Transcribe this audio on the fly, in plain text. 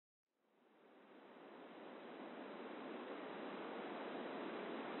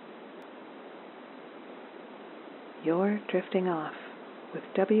You're drifting off with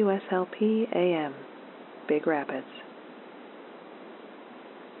WSLP AM, Big Rapids.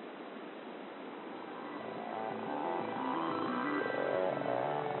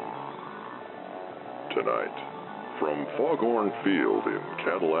 Tonight, from Foghorn Field in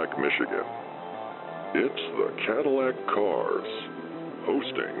Cadillac, Michigan, it's the Cadillac Cars,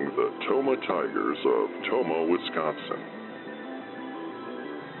 hosting the Tomah Tigers of Tomah, Wisconsin.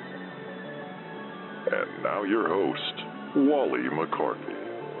 And now your host, Wally McCarthy.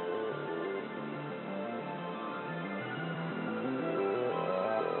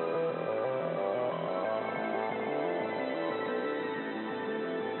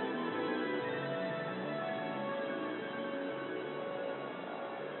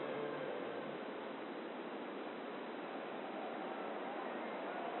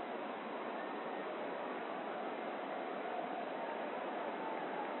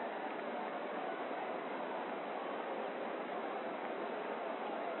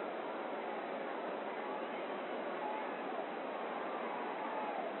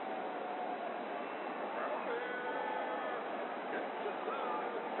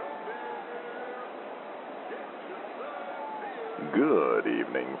 Good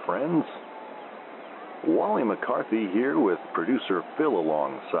evening, friends. Wally McCarthy here with producer Phil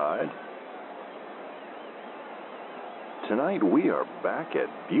alongside. Tonight we are back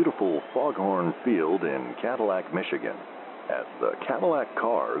at beautiful Foghorn Field in Cadillac, Michigan, as the Cadillac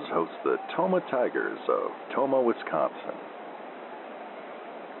Cars host the Tomah Tigers of Tomah, Wisconsin.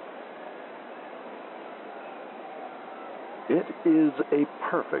 It is a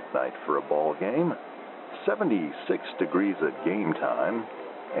perfect night for a ball game. 76 degrees at game time,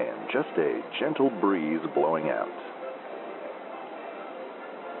 and just a gentle breeze blowing out.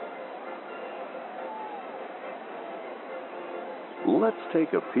 Let's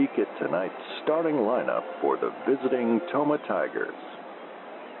take a peek at tonight's starting lineup for the visiting Tomah Tigers.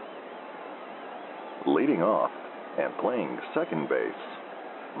 Leading off and playing second base,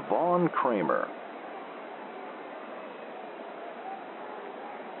 Vaughn Kramer.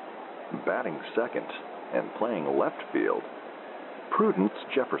 Batting second and playing left field, Prudence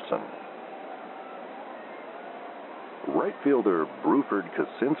Jefferson. Right fielder Bruford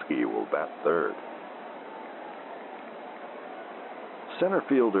Kosinski will bat third. Center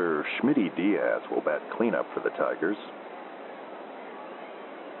fielder Schmitty Diaz will bat cleanup for the Tigers.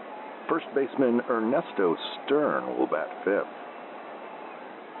 First baseman Ernesto Stern will bat fifth.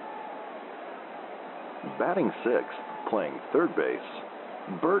 Batting sixth, playing third base,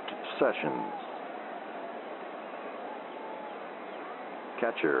 Bert Sessions.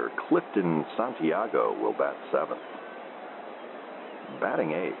 Catcher Clifton Santiago will bat seventh.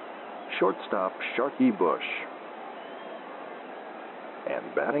 Batting eighth, shortstop Sharky Bush. And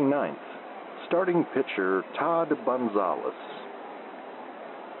batting ninth, starting pitcher Todd Gonzalez.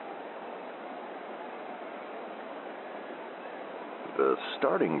 The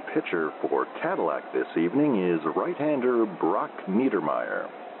starting pitcher for Cadillac this evening is right-hander Brock Niedermeyer.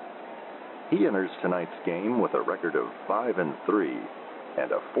 He enters tonight's game with a record of 5-3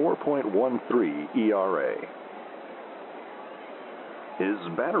 and a 4.13 ERA.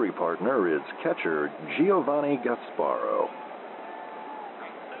 His battery partner is catcher Giovanni Gasparo.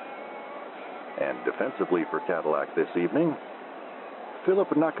 And defensively for Cadillac this evening, Philip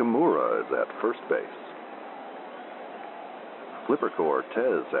Nakamura is at first base. Flipper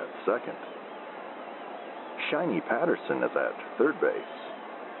Cortez at second. Shiny Patterson is at third base.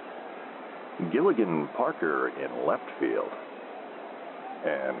 Gilligan Parker in left field.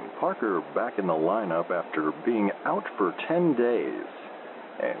 And Parker back in the lineup after being out for 10 days.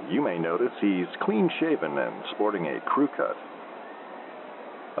 And you may notice he's clean-shaven and sporting a crew cut.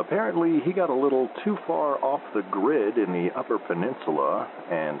 Apparently, he got a little too far off the grid in the Upper Peninsula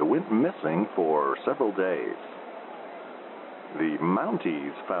and went missing for several days. The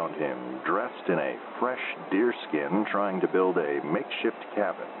Mounties found him dressed in a fresh deerskin trying to build a makeshift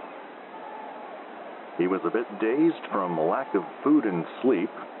cabin. He was a bit dazed from lack of food and sleep,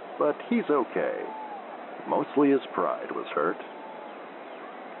 but he's okay. Mostly his pride was hurt.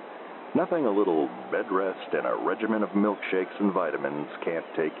 Nothing a little bed rest and a regimen of milkshakes and vitamins can't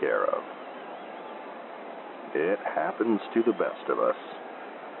take care of. It happens to the best of us.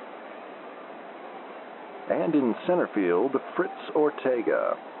 And in center field, Fritz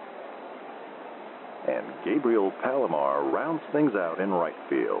Ortega. And Gabriel Palomar rounds things out in right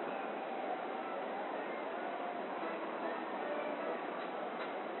field.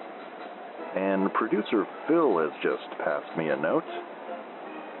 And producer Phil has just passed me a note.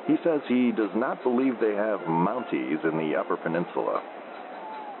 He says he does not believe they have Mounties in the Upper Peninsula.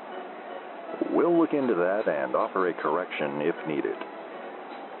 We'll look into that and offer a correction if needed.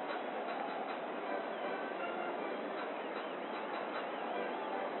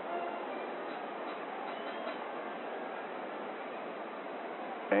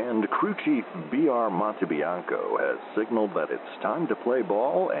 And Crew Chief B.R. Montebianco has signaled that it's time to play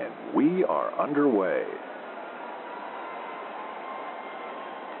ball, and we are underway.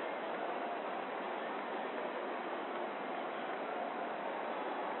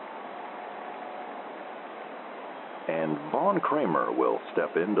 And Vaughn Kramer will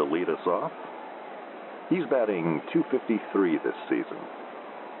step in to lead us off. He's batting .253 this season.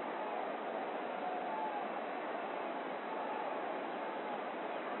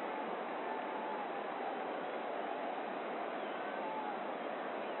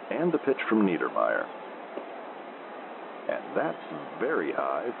 And the pitch from Niedermeyer. And that's very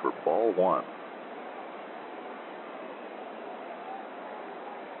high for ball one.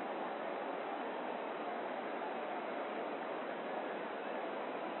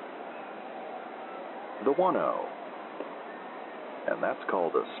 The 1-0. And that's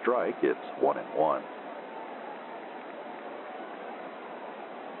called a strike. It's 1-1.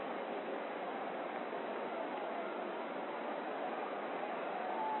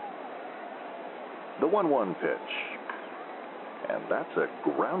 The 1-1 pitch. And that's a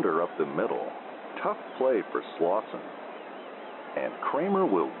grounder up the middle. Tough play for Slauson. And Kramer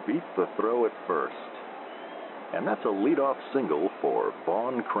will beat the throw at first. And that's a leadoff single for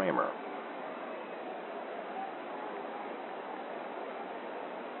Vaughn Kramer.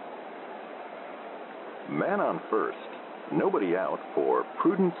 Man on first. Nobody out for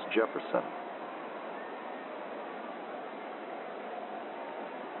Prudence Jefferson.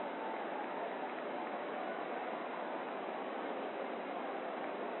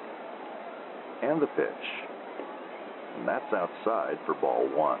 And the pitch. And that's outside for ball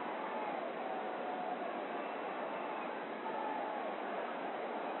one.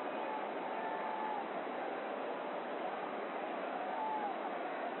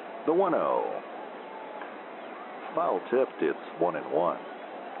 The 1-0. Foul tipped, it's 1-1.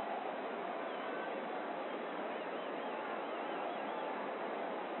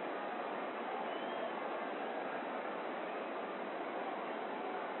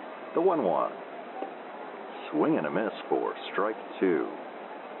 The 1-1. Swing and a miss for strike two.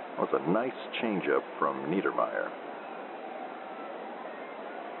 That was a nice changeup from Niedermeyer.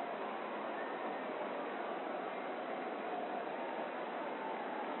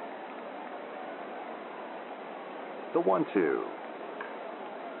 The 1-2.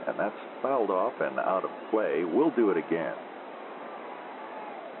 And that's fouled off and out of play. We'll do it again.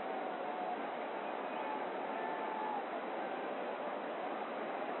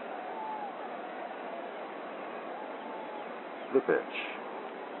 The pitch.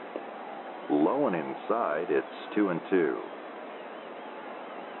 Low and inside, it's 2-2.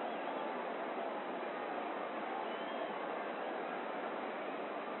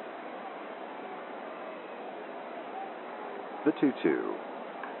 The 2-2.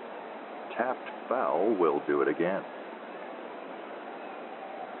 Tapped foul, will do it again.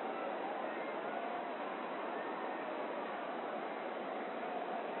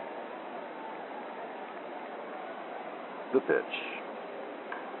 The pitch.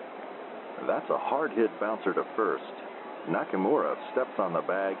 That's a hard hit bouncer to first. Nakamura steps on the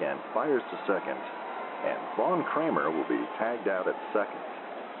bag and fires to second. And Vaughn Kramer will be tagged out at second.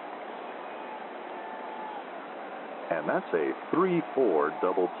 And that's a 3-4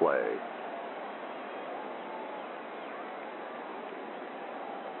 double play.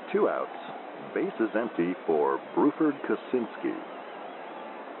 2 outs. Bases empty for Bruford Kosinski.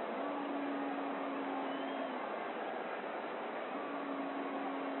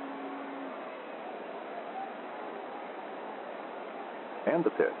 And the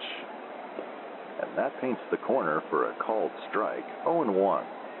pitch. And that paints the corner for a called strike. 0-1.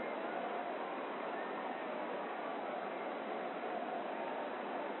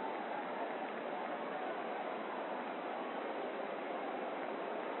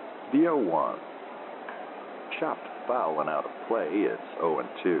 The 0-1. Chopped foul and out of play. It's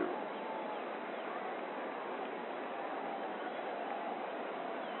 0-2.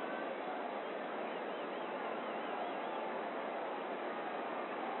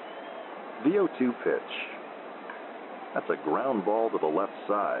 The 0-2 pitch. That's a ground ball to the left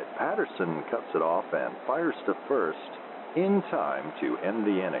side. Patterson cuts it off and fires to first in time to end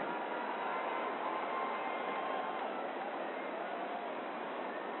the inning.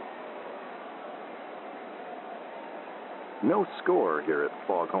 No score here at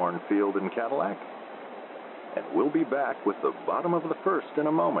Foghorn Field in Cadillac. And we'll be back with the bottom of the first in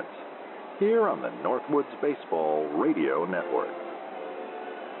a moment. here on the Northwoods Baseball Radio Network.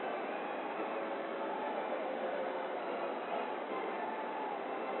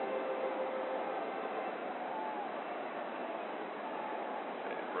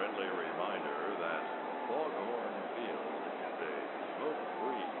 A friendly reminder that Foghorn Field is a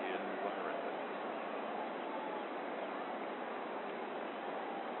smoke-free environment.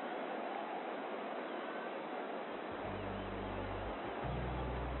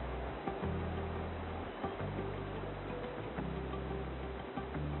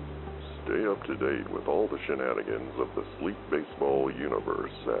 Stay up to date with all the shenanigans of the Sleep Baseball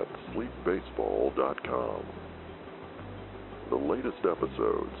universe at sleepbaseball.com. The latest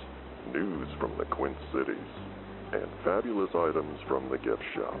episodes, news from the Quint Cities, and fabulous items from the gift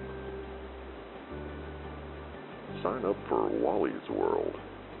shop. Sign up for Wally's World,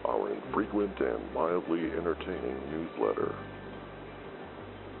 our infrequent and mildly entertaining newsletter.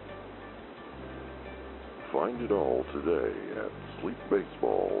 Find it all today at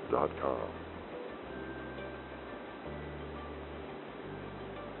sleepbaseball.com.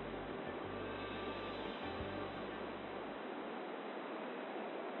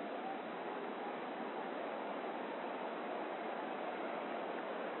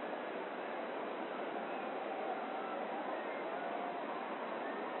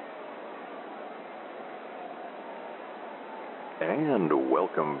 And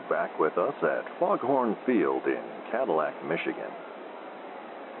welcome back with us at Foghorn Field in Cadillac, Michigan.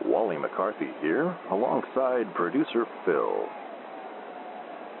 Wally McCarthy here, alongside producer Phil.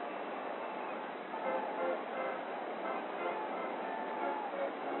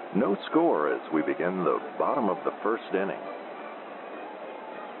 No score as we begin the bottom of the first inning.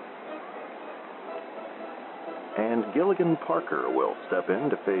 And Gilligan Parker will step in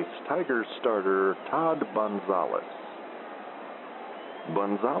to face Tigers starter Todd Gonzalez.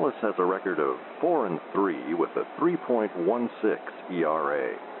 Gonzalez has a record of 4-3 with a 3.16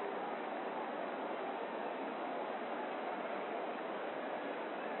 ERA.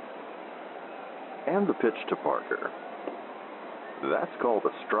 And the pitch to Parker. That's called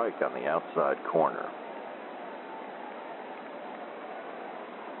a strike on the outside corner.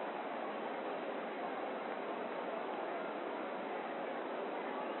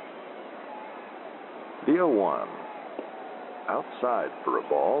 The 0-1. Outside for a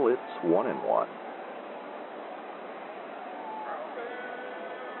ball, it's 1-1.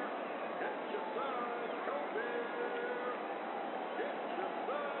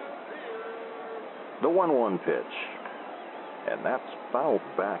 The 1-1 pitch. And that's fouled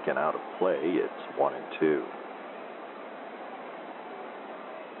back and out of play. It's 1-2.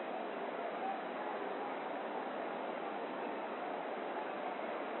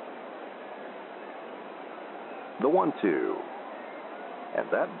 The 1-2. And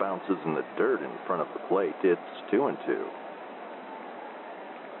that bounces in the dirt in front of the plate. It's 2-2.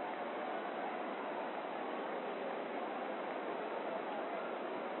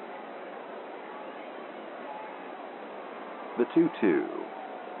 The 2-2.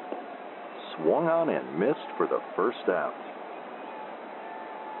 Swung on and missed for the first out.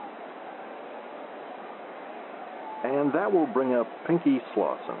 And that will bring up Pinky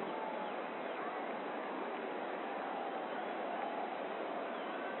Slauson.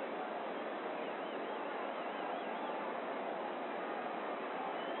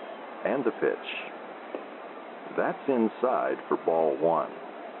 And the pitch. That's inside for ball 1.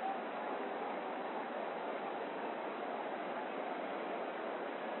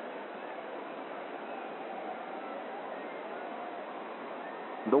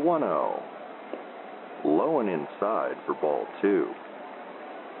 The 1-0. Low and inside for ball 2.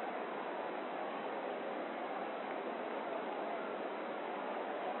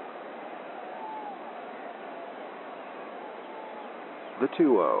 The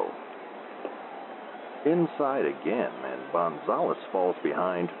 2-0. Inside again, and Gonzalez falls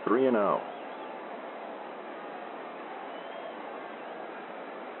behind 3-0.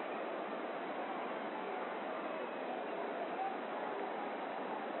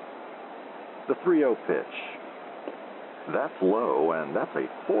 The 3-0 pitch. That's low, and that's a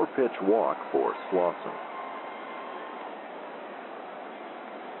 4-pitch walk for Slauson.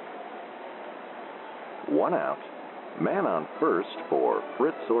 One out. Man on first for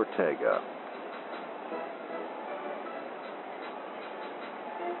Fritz Ortega.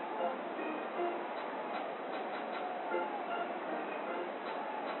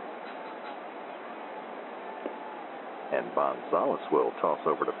 And Gonzalez will toss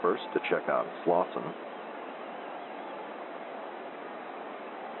over to first to check on Slauson.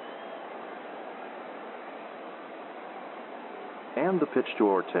 And the pitch to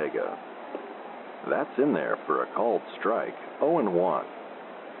Ortega. That's in there for a called strike, 0-1.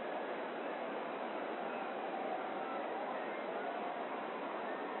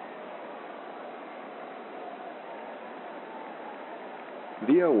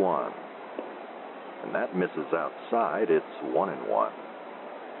 The 0-1. And that misses outside, it's 1-1.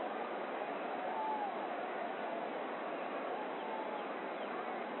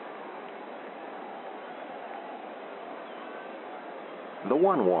 The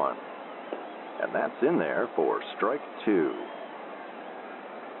 1-1. And that's in there for strike 2.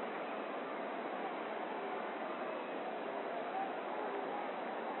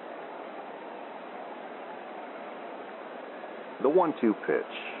 The 1-2 pitch.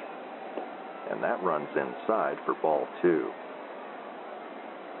 And that runs inside for ball 2.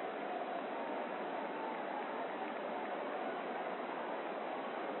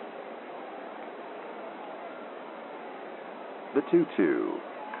 The 2-2.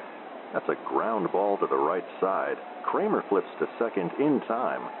 That's a ground ball to the right side. Kramer flips to second in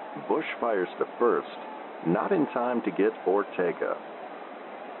time. Bush fires to first, not in time to get Ortega.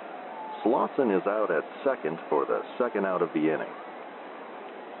 Slauson is out at second for the second out of the inning.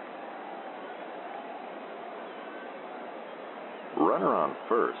 Runner on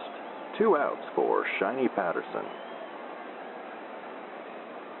first. 2 outs for Shiny Patterson.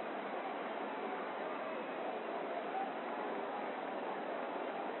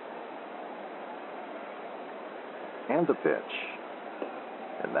 And the pitch.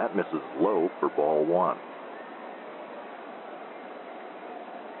 And that misses low for ball 1.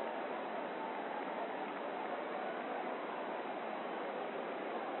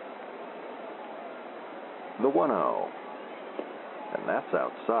 The 1-0. And that's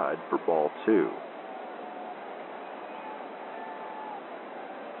outside for ball 2.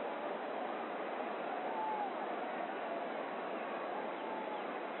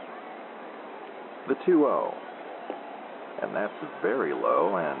 The 2-0. And that's very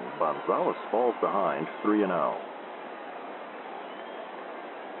low, and Gonzalez falls behind 3-0.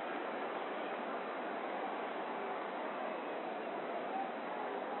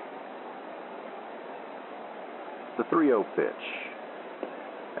 The 3-0 pitch.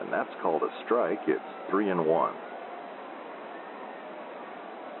 And that's called a strike. It's 3-1.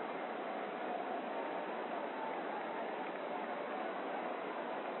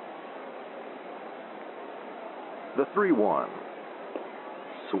 The 3-1.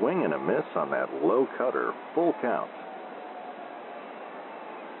 Swing and a miss on that low cutter. Full count.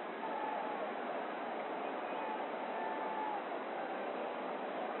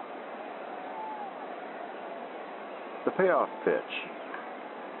 The payoff pitch.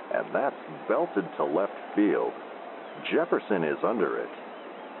 And that's belted to left field. Jefferson is under it.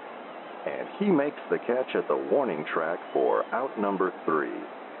 And he makes the catch at the warning track for out number 3.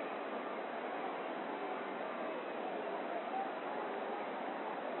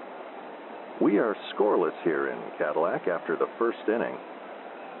 We are scoreless here in Cadillac after the first inning.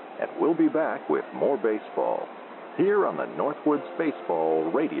 And we'll be back with more baseball here on the Northwoods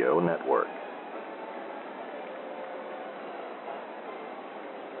Baseball Radio Network.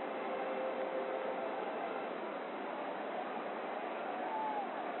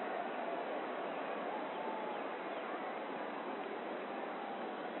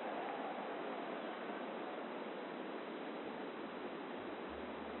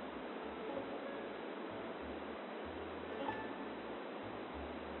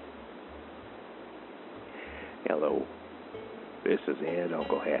 Hello, this is Ed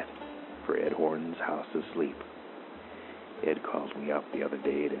Uncle Hat for Ed Horton's House of Sleep. Ed called me up the other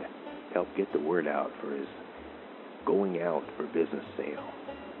day to help get the word out for his going out for business sale.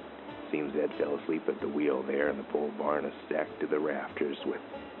 Seems Ed fell asleep at the wheel there, and the pole barn is stacked to the rafters with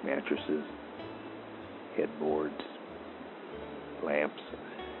mattresses, headboards, lamps,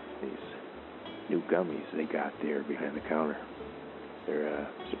 and these new gummies they got there behind the counter. They're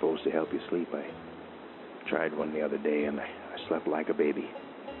supposed to help you sleep. I tried one the other day, and I slept like a baby.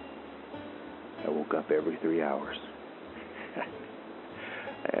 I woke up every 3 hours.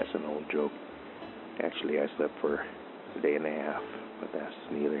 That's an old joke. Actually, I slept for a day and a half, but that's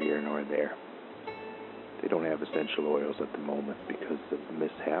neither here nor there. They don't have essential oils at the moment because of the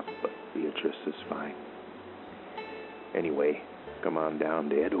mishap, but Beatrice is fine. Anyway, come on down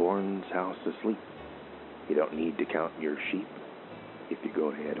to Ed Horton's House of Sleep. You don't need to count your sheep if you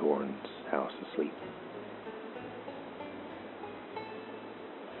go to Ed Horton's House of Sleep.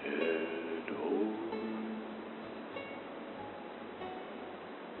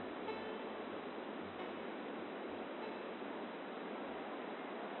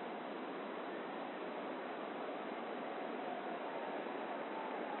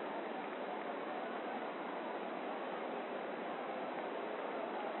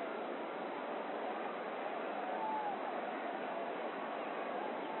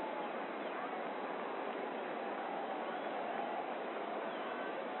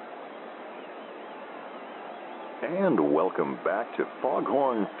 And welcome back to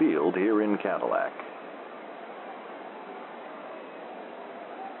Foghorn Field here in Cadillac.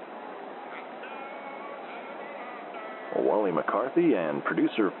 Wally McCarthy and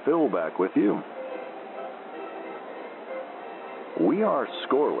producer Phil back with you. We are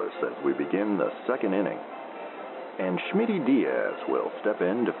scoreless as we begin the second inning, and Schmitty Diaz will step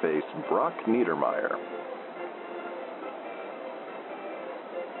in to face Brock Niedermeyer.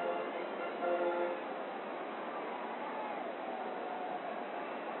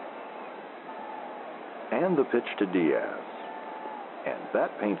 And the pitch to Diaz, and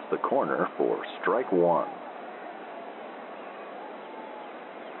that paints the corner for strike one.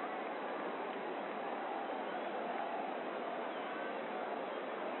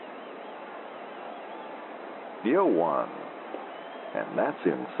 The 0-1, and that's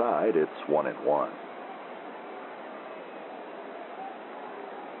inside. It's 1-1.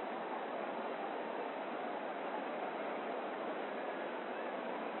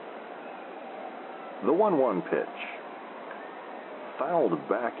 The 1-1 pitch. Fouled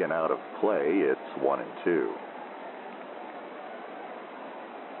back and out of play. It's 1-2.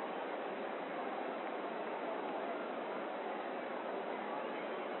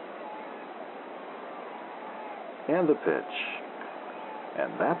 And the pitch.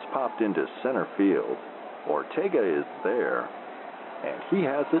 And that's popped into center field. Ortega is there, and he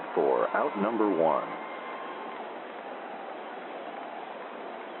has it for out number one.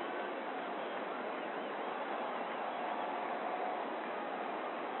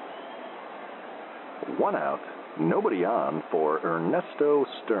 One out, nobody on for Ernesto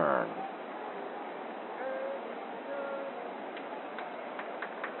Stern.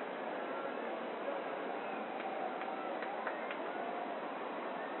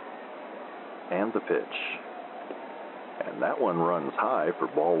 And the pitch. And that one runs high for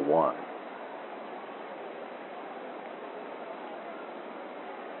ball one.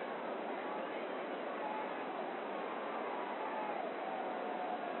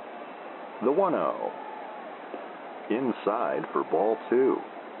 The 1-0. Inside for ball two.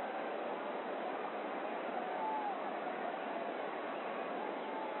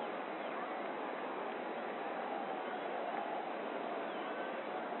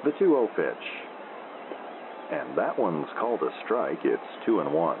 The 2-0 pitch. And that one's called a strike. It's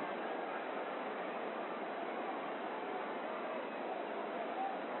 2-1.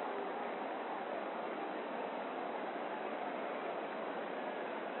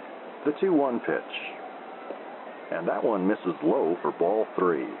 The 2-1 pitch. And that one misses low for ball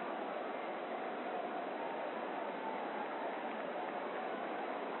three.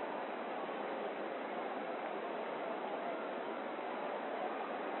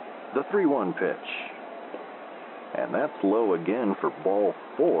 The 3-1 pitch. And that's low again for ball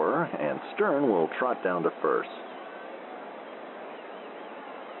four, and Stern will trot down to first.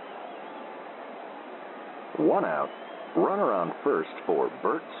 One out, runner on first for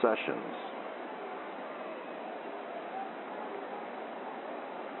Bert Sessions.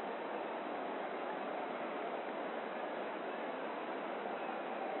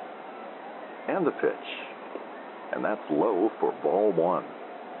 And the pitch. And that's low for ball one.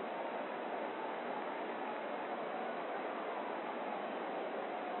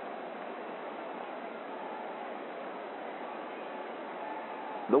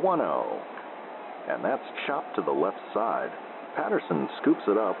 The 1-0, and that's chopped to the left side. Patterson scoops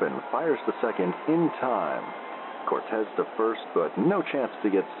it up and fires to second in time. Cortez to first, but no chance to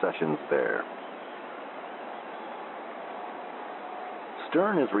get Sessions there.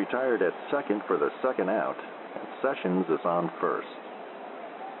 Stern is retired at second for the second out, and Sessions is on first.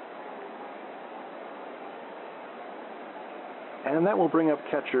 And that will bring up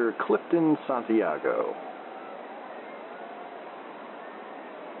catcher Clifton Santiago.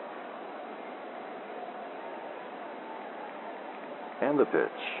 And the pitch.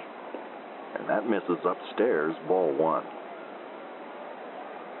 And that misses upstairs, ball one.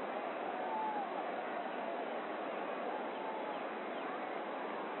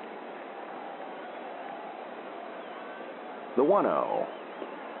 The 1-0.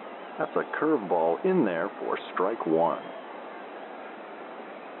 That's a curveball in there for strike one.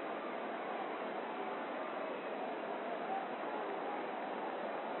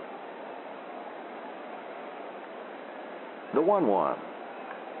 The 1-1.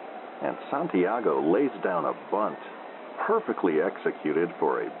 And Santiago lays down a bunt, perfectly executed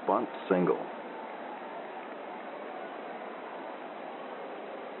for a bunt single.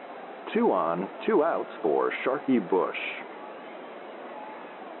 2 on, 2 outs for Sharky Bush.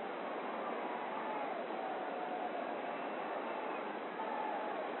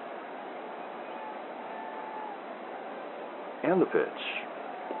 And the pitch.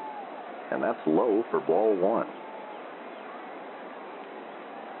 And that's low for ball one.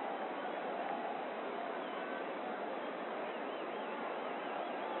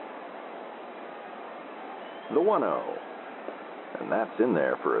 The 1-0. And that's in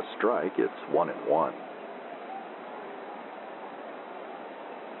there for a strike. It's 1-1.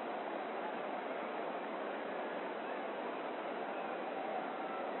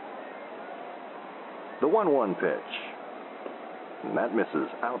 The 1-1 pitch. And that misses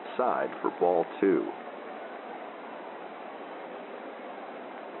outside for ball two.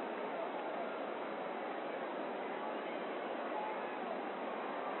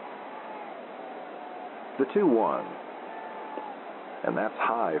 The 2-1. And that's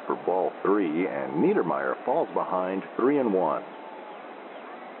high for ball three, and Niedermeyer falls behind 3-1.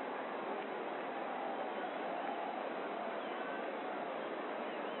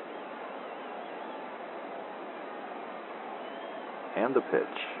 And the pitch.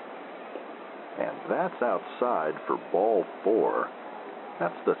 And that's outside for ball four.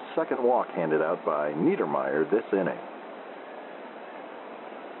 That's the second walk handed out by Niedermeyer this inning.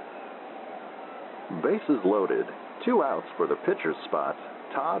 Bases loaded, 2 outs for the pitcher's spot,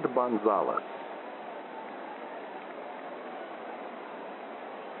 Todd Gonzalez.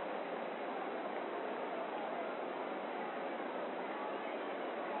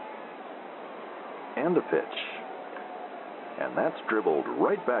 And the pitch. And that's dribbled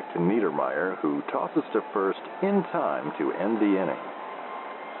right back to Niedermeyer, who tosses to first in time to end the inning.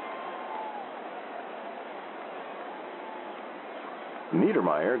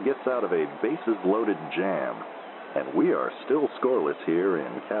 Niedermeyer gets out of a bases-loaded jam, and we are still scoreless here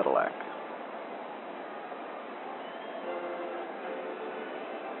in Cadillac.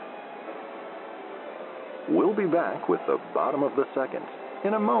 We'll be back with the bottom of the second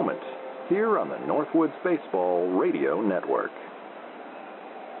in a moment here on the Northwoods Baseball Radio Network.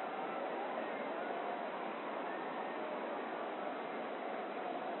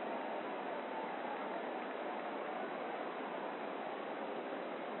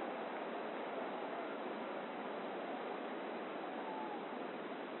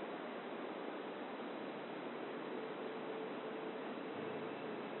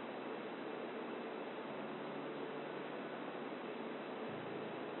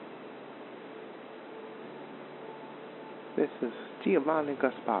 This is Giovanni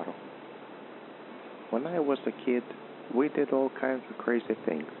Gasparo. When I was a kid, we did all kinds of crazy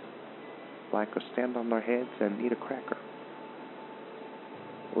things, like stand on our heads and eat a cracker.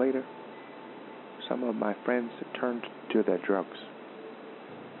 Later, some of my friends turned to their drugs,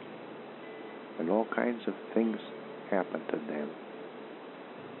 and all kinds of things happened to them.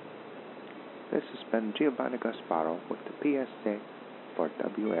 This has been Giovanni Gasparo with the PSA for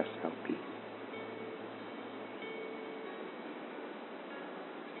WSLP.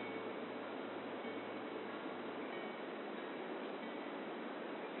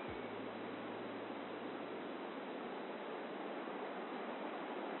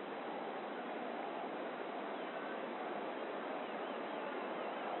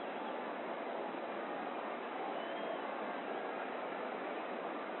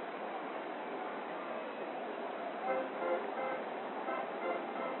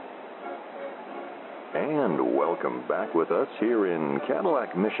 And welcome back with us here in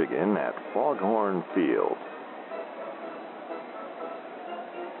Cadillac, Michigan at Foghorn Field.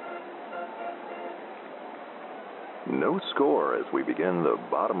 No score as we begin the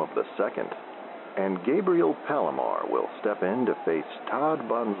bottom of the second, and Gabriel Palomar will step in to face Todd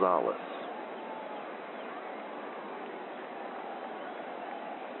Gonzalez.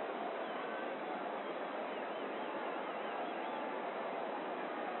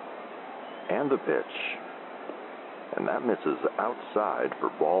 And the pitch. And that misses outside for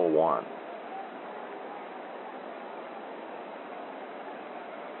ball one.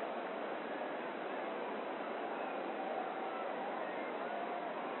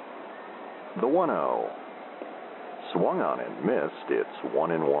 The 1-0. Swung on and missed. It's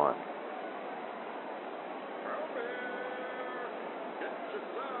 1-1.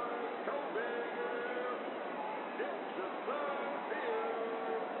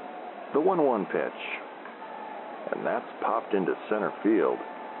 The 1-1 pitch. And that's popped into center field.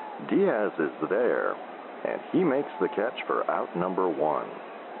 Diaz is there, and he makes the catch for out number one.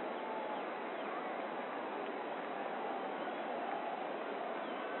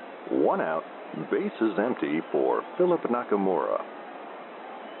 One out, bases empty for Philip Nakamura.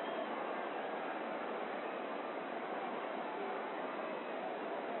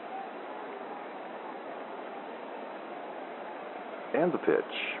 And the pitch.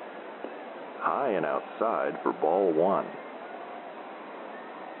 High and outside for ball one.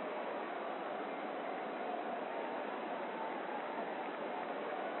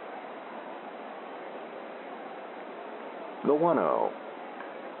 The 1-0.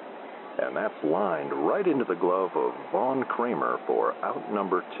 And that's lined right into the glove of Vaughn Kramer for out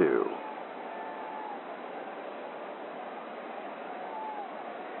number 2.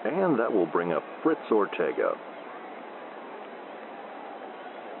 And that will bring up Fritz Ortega.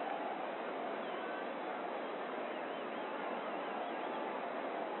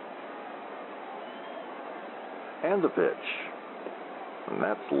 And the pitch. And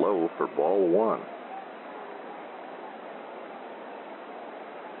that's low for ball 1.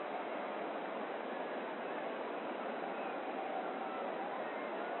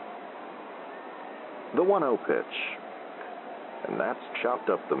 The 1-0 pitch. And that's chopped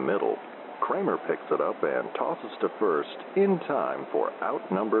up the middle. Kramer picks it up and tosses to first in time for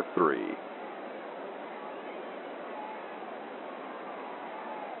out number 3.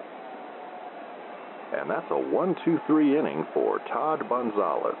 And that's a 1-2-3 inning for Todd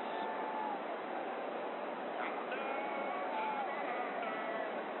Gonzalez.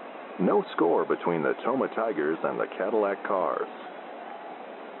 No score between the Tomah Tigers and the Cadillac Cars.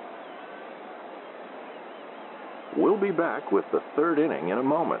 We'll be back with the 3rd inning in a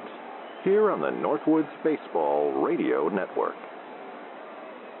moment, here on the Northwoods Baseball Radio Network.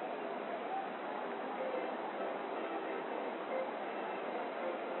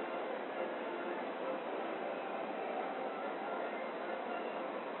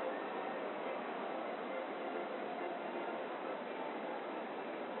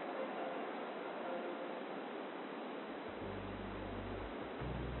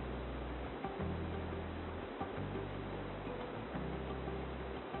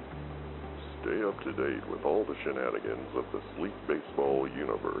 Stay up to date with all the shenanigans of the Sleep Baseball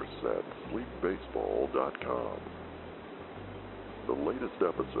universe at sleepbaseball.com. The latest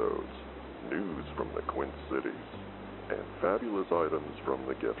episodes, news from the Quint Cities, and fabulous items from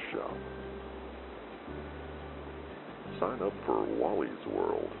the gift shop. Sign up for Wally's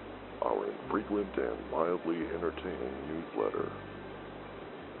World, our infrequent and mildly entertaining newsletter.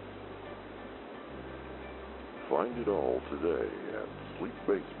 Find it all today at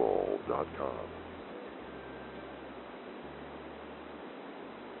sleepbaseball.com.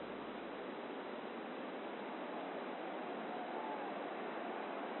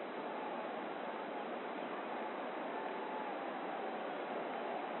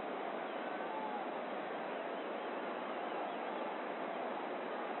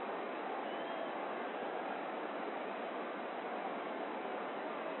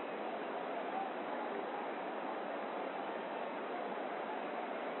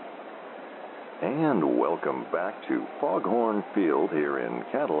 And welcome back to Foghorn Field here in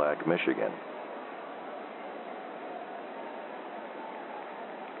Cadillac, Michigan.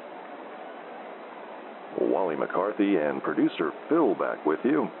 Wally McCarthy and producer Phil back with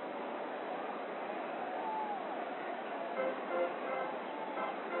you.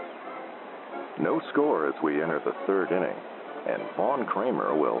 No score as we enter the 3rd inning, and Vaughn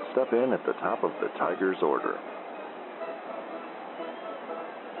Kramer will step in at the top of the Tigers' order.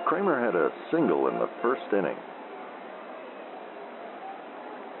 Kramer had a single in the 1st inning.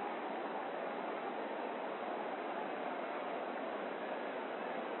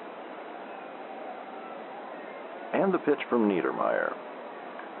 And the pitch from Niedermeyer.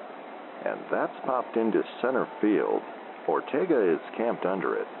 And that's popped into center field. Ortega is camped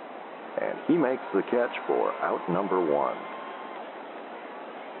under it, and he makes the catch for out number 1.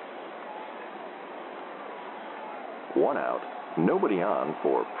 1 out. Nobody on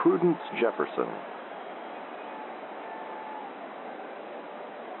for Prudence Jefferson.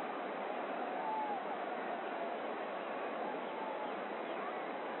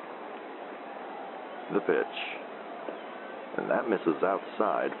 The pitch. And that misses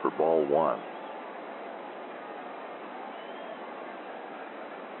outside for ball 1.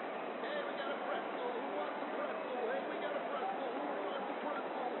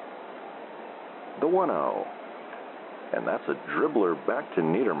 The 1-0. And that's a dribbler back to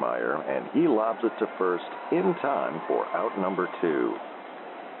Niedermeyer, and he lobs it to first in time for out number 2.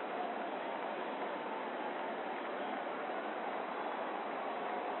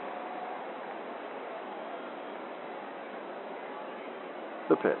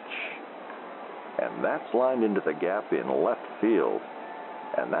 The pitch. And that's lined into the gap in left field,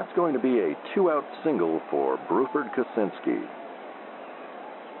 and that's going to be a 2-out single for Bruford Kosinski.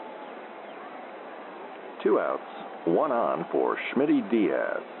 2 outs. 1 on for Schmitty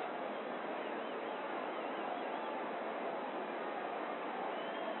Diaz.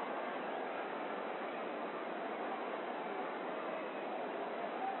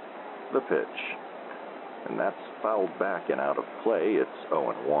 The pitch. And that's fouled back and out of play. It's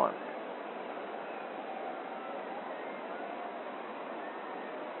 0-1.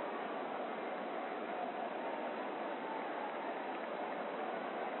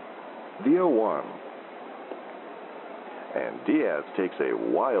 The 0-1. And Diaz takes a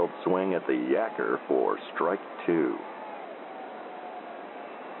wild swing at the yacker for strike 2.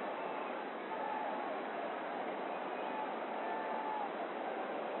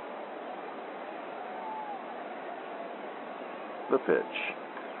 The pitch.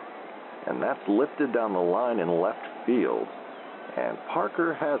 And that's lifted down the line in left field. And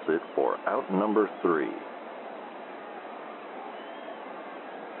Parker has it for out number 3.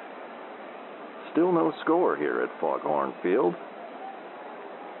 Still no score here at Foghorn Field.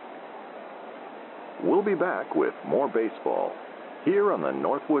 We'll be back with more baseball here on the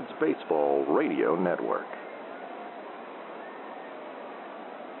Northwoods Baseball Radio Network.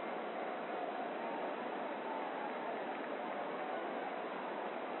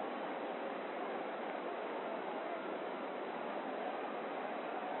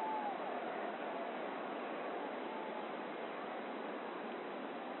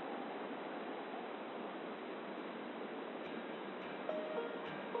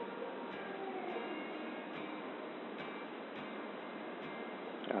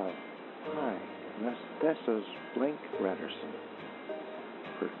 Hi, this is Blink Redderson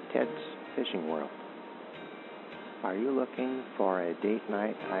for Ted's Fishing World. Are you looking for a date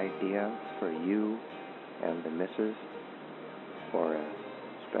night idea for you and the missus, or a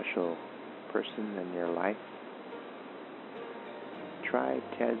special person in your life? Try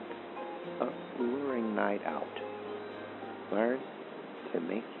Ted's Luring Night Out. Learn to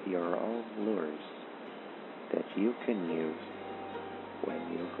make your own lures that you can use when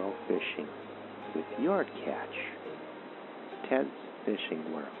you go fishing with your catch. Ted's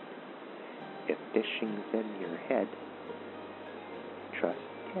Fishing World. If fishing's in your head, trust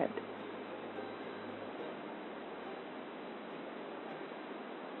Ted.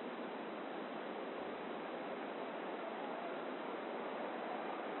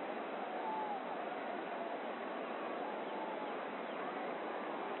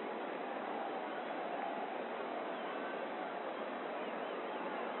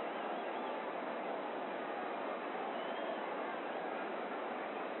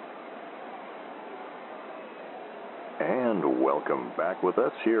 And welcome back with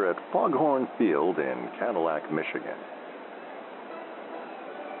us here at Foghorn Field in Cadillac, Michigan.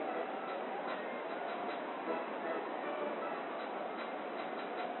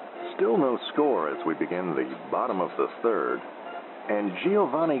 Still no score as we begin the bottom of the third, and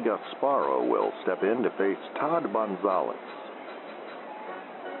Giovanni Gasparo will step in to face Todd Gonzalez.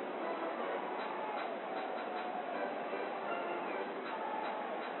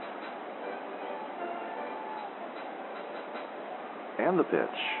 And the pitch.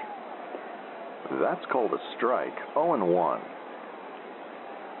 That's called a strike, 0-1.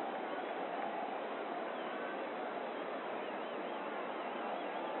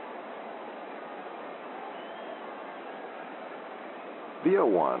 The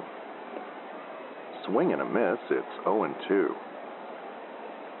 0-1. Swing and a miss, it's 0-2.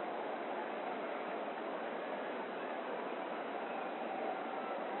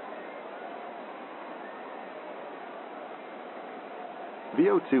 The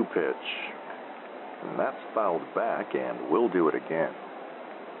 0-2 pitch, and that's fouled back, and we'll do it again.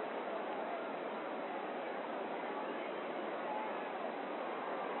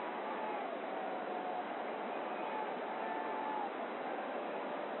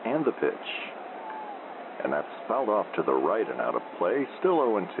 And the pitch, and that's fouled off to the right and out of play, still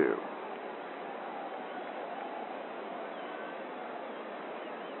 0-2.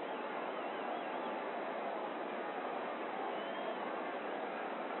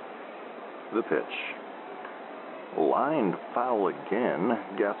 The pitch. Lined foul again.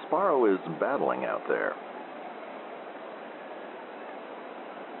 Gasparo is battling out there.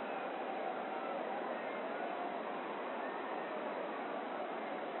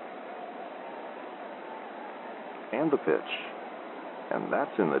 And the pitch. And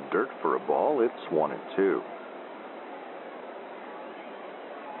that's in the dirt for a ball. It's 1-2.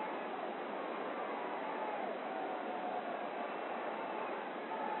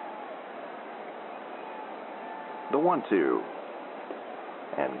 The 1-2.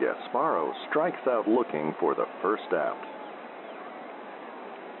 And Gasparo strikes out looking for the first out.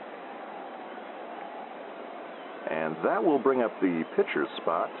 And that will bring up the pitcher's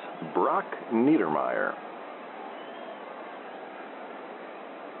spot, Brock Niedermeyer.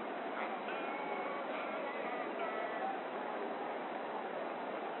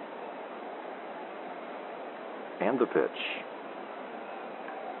 And the pitch.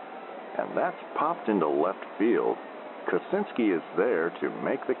 And that's popped into left field. Kosinski is there to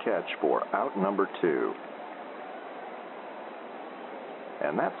make the catch for out number 2.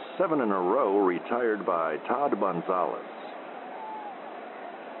 And that's 7 in a row retired by Todd Gonzalez.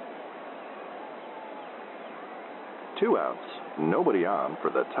 2 outs, nobody on for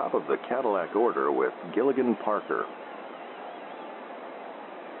the top of the Cadillac order with Gilligan Parker.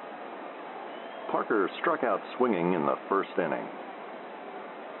 Parker struck out swinging in the first inning.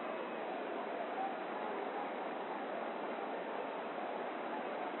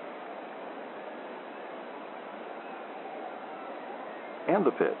 And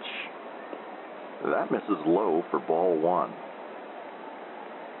the pitch. That misses low for ball 1.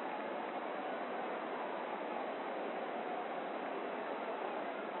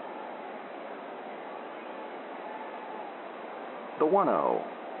 The 1-0.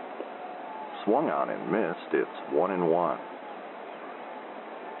 Swung on and missed. It's 1-1.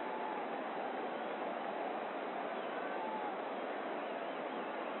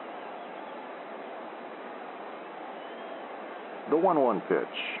 The 1-1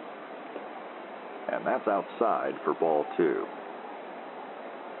 pitch. And that's outside for ball 2.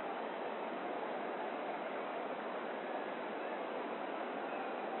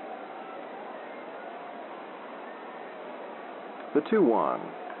 The 2-1.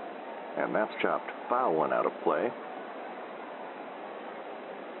 And that's chopped foul and out of play.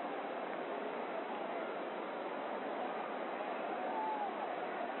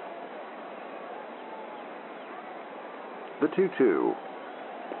 The 2-2.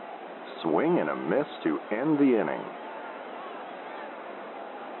 Swing and a miss to end the inning.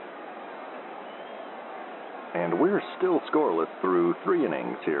 And we're still scoreless through 3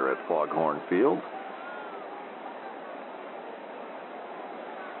 innings here at Foghorn Field.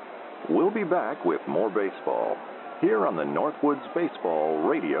 We'll be back with more baseball here on the Northwoods Baseball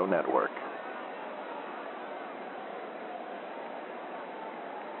Radio Network.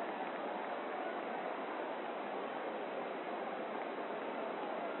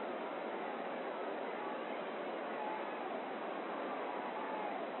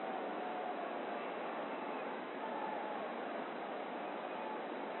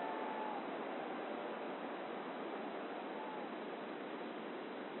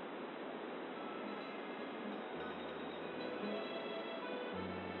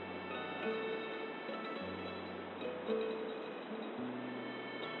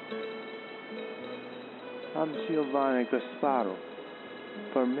 I'm Giovanni Gasparo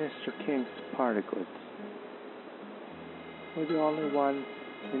for Mr. King's Party Goods. We're the only one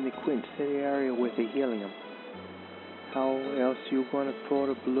in the Queen City area with a helium. How else you gonna float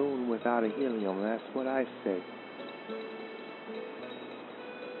a balloon without a helium? That's what I say.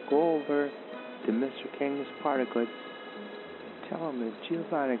 Go over to Mr. King's Party Goods. Tell him that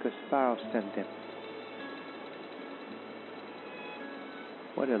Giovanni Gasparo sent them.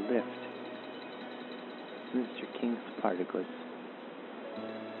 What a lift. Mr. King's Party Goods.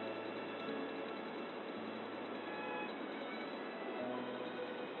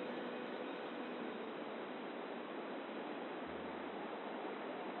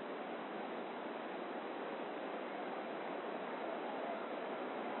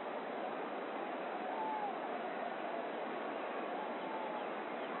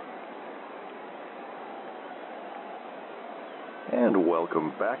 And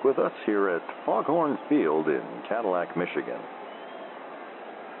welcome back with us here at Foghorn Field in Cadillac, Michigan.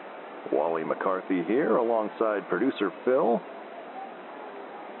 Wally McCarthy here alongside producer Phil.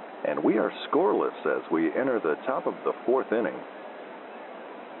 And we are scoreless as we enter the top of the 4th inning.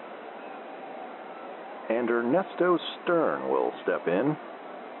 And Ernesto Stern will step in.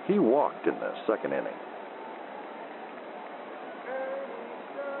 He walked in the 2nd inning.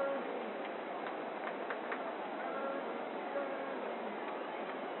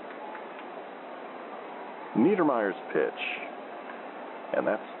 Niedermeyer's pitch, and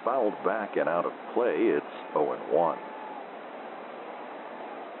that's fouled back and out of play. It's 0-1.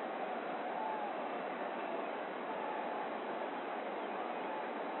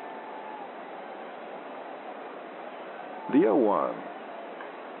 The 0-1,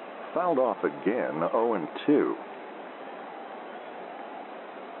 fouled off again, 0-2.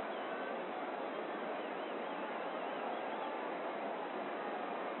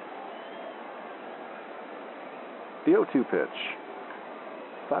 The 0-2 pitch,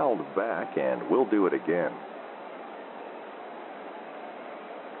 fouled back, and we'll do it again.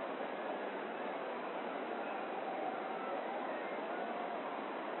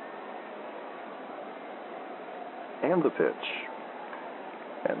 And the pitch,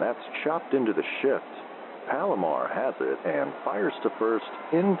 and that's chopped into the shift. Palomar has it and fires to first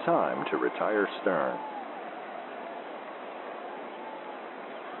in time to retire Stern.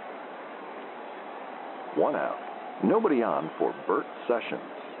 One out. Nobody on for Bert Sessions.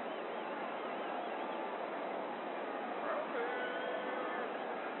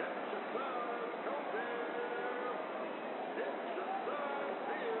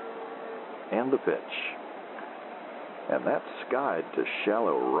 And the pitch. And that's skied to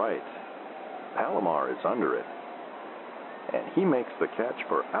shallow right. Palomar is under it. And he makes the catch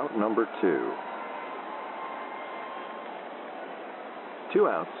for out number 2. 2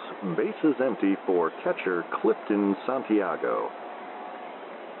 outs, bases empty for catcher Clifton Santiago.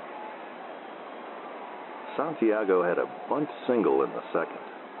 Santiago had a bunt single in the second.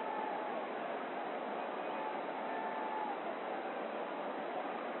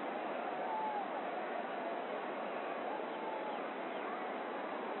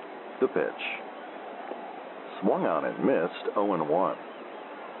 The pitch. Swung on and missed, 0-1.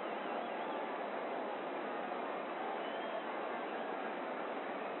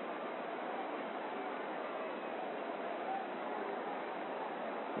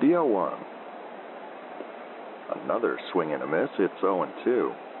 The 0-1. Another swing and a miss, it's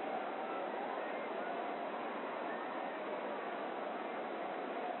 0-2.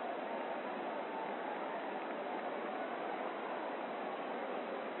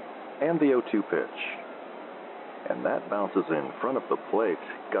 And the 0-2 pitch. And that bounces in front of the plate.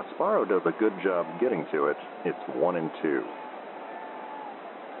 Gasparo does a good job getting to it. It's 1-2.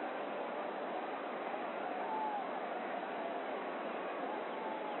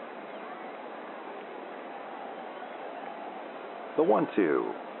 The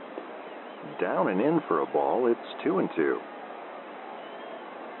 1-2. Down and in for a ball. It's 2-2.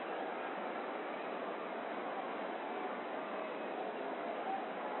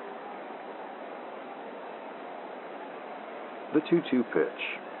 The 2-2 pitch.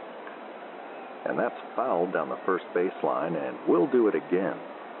 And that's fouled down the first baseline, and we'll do it again.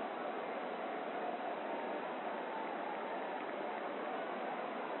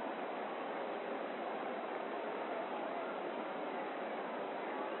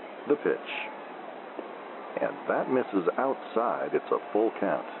 The pitch. And that misses outside. It's a full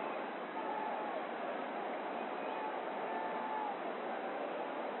count.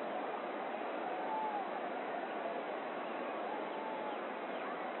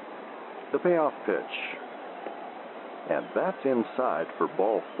 The payoff pitch. And that's inside for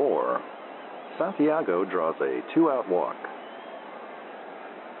ball 4. Santiago draws a 2-out walk.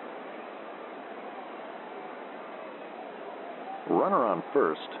 Runner on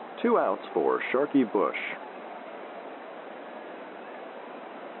first, 2 outs for Sharky Bush.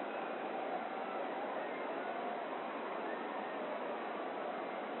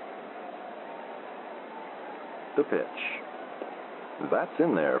 The pitch. That's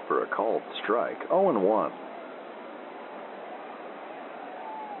in there for a called strike, 0-1.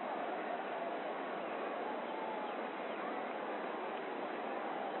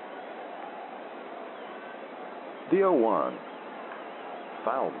 The 0-1.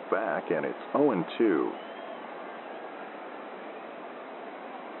 Fouled back, and it's 0-2.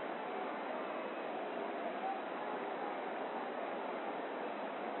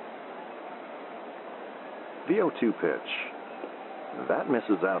 The 0-2 pitch. That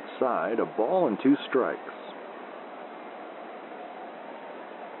misses outside, a ball and 2 strikes.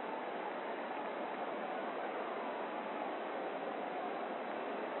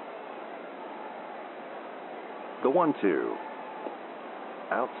 The 1-2.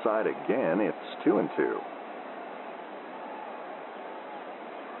 Outside again, it's 2-2.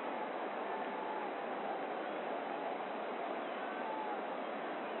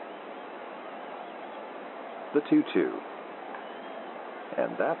 The 2-2.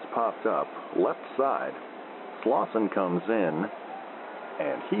 And that's popped up, left side. Slauson comes in,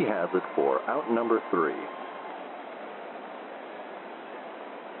 and he has it for out number 3.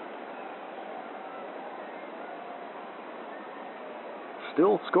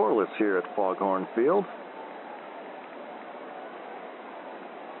 Still scoreless here at Foghorn Field.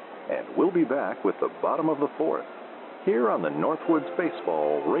 And we'll be back with the bottom of the 4th, here on the Northwoods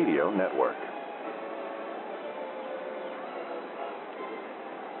Baseball Radio Network.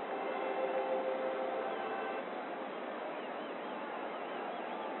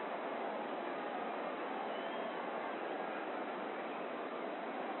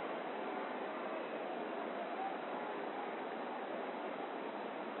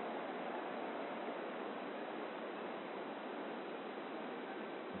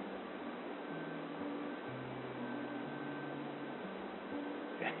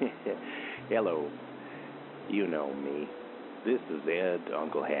 Hello. You know me. This is Ed,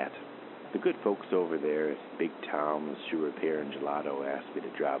 Uncle Hat. The good folks over there at Big Tom's Shoe Repair and Gelato asked me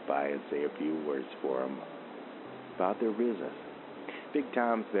to drop by and say a few words for them. about their business. Big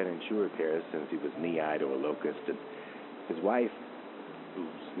Tom's been in shoe repairs since he was knee-high to a locust, and his wife,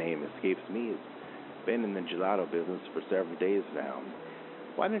 whose name escapes me, has been in the gelato business for several days now.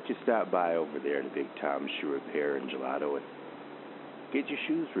 Why don't you stop by over there to Big Tom's Shoe Repair and Gelato and get your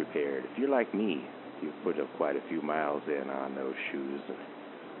shoes repaired? If you're like me, you've put up quite a few miles in on those shoes.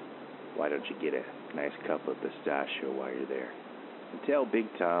 Why don't you get a nice cup of pistachio while you're there? And tell Big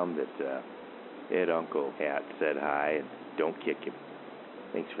Tom that Ed Uncle Hat said hi, and don't kick him.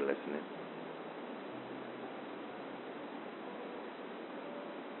 Thanks for listening.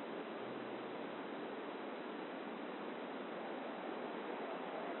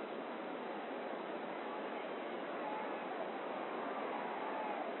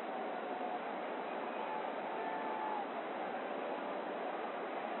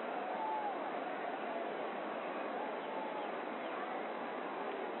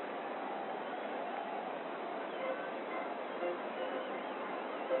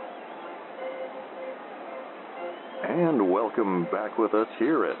 And welcome back with us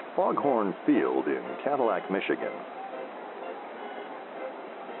here at Foghorn Field in Cadillac, Michigan.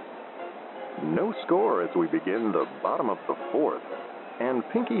 No score as we begin the bottom of the fourth, and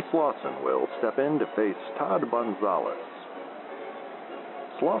Pinky Slauson will step in to face Todd Gonzalez.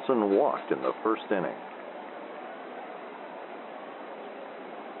 Slauson walked in the first inning.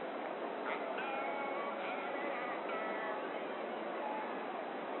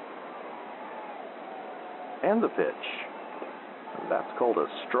 And the pitch. That's called a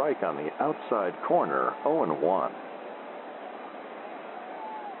strike on the outside corner, 0-1.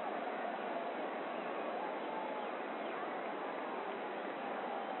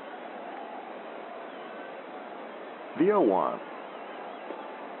 The 0-1.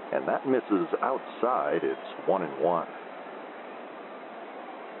 And that misses outside. It's 1-1.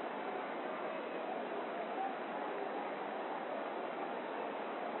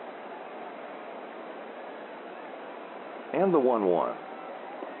 And the 1-1.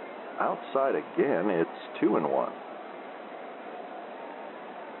 Outside again, it's 2-1.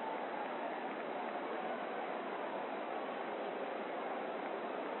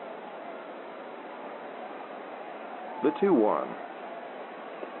 The 2-1.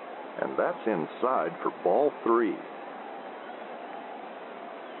 And that's inside for ball 3.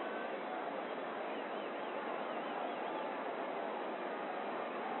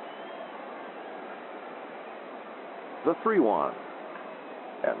 The 3-1.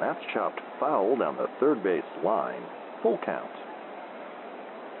 And that's chopped foul down the third base line. Full count.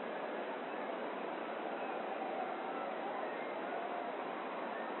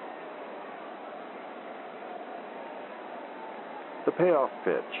 The payoff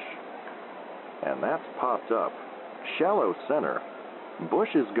pitch. And that's popped up. Shallow center. Bush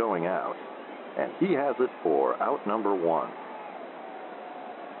is going out. And he has it for out number 1.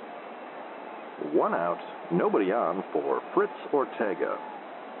 1 out, nobody on for Fritz Ortega.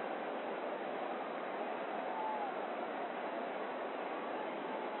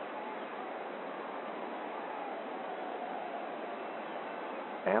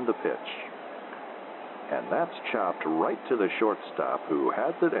 And the pitch. And that's chopped right to the shortstop, who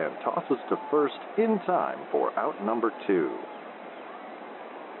has it and tosses to first in time for out number 2.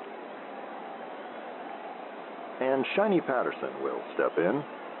 And Shiny Patterson will step in.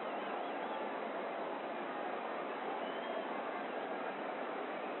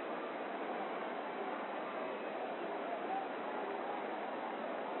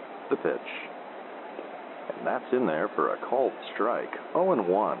 The pitch. And that's in there for a called strike,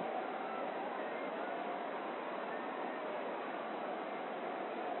 0-1.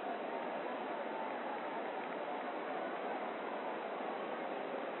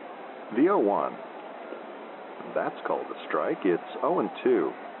 The 0-1. That's called a strike. It's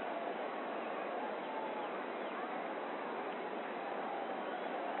 0-2.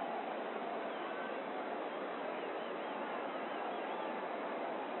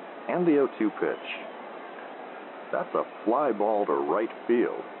 And the 0-2 pitch. That's a fly ball to right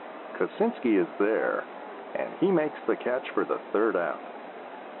field. Kosinski is there, and he makes the catch for the third out.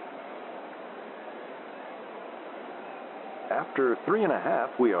 After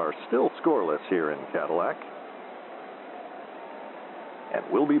 3.5, we are still scoreless here in Cadillac. And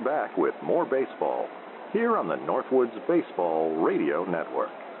we'll be back with more baseball here on the Northwoods Baseball Radio Network.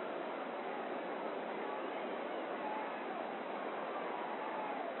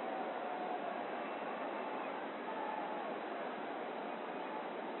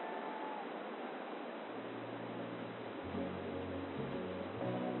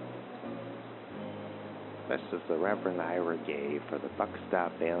 This is the Reverend Ira Gay for the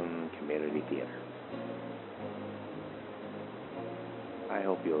Buckstop Inn Community Theater. I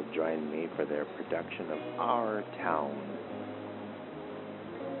hope you'll join me for their production of Our Town.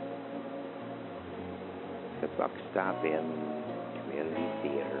 The Buck Stop Inn Community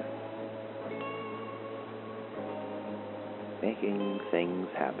Theater. Making things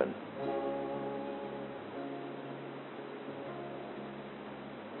happen.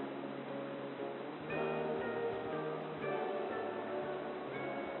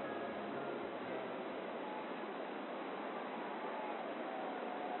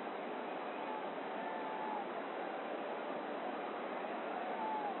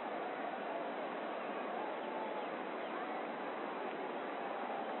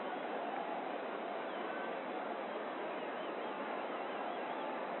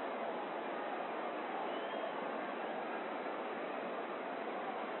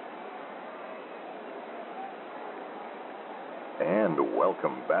 And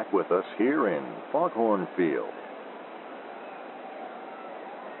welcome back with us here in Foghorn Field.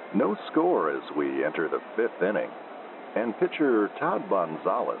 No score as we enter the 5th inning, and pitcher Todd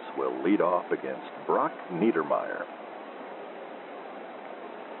Gonzalez will lead off against Brock Niedermeyer.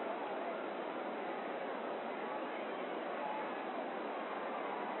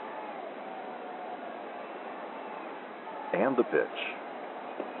 And the pitch.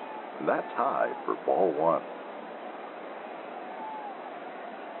 That's high for ball 1.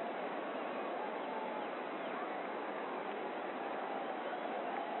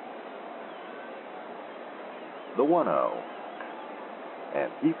 The 1-0.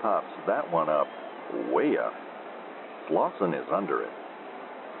 And he pops that one up way up. Slauson is under it.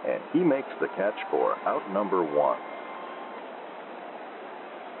 And he makes the catch for out number 1.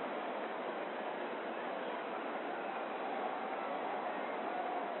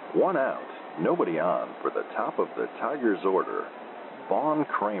 One out, nobody on for the top of the Tigers' order, Vaughn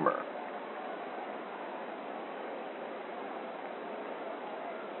Kramer.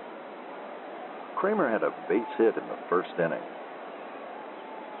 Kramer had a base hit in the 1st inning.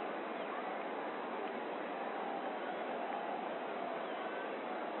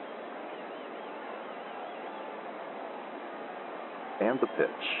 And the pitch.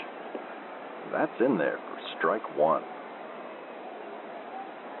 That's in there for strike 1.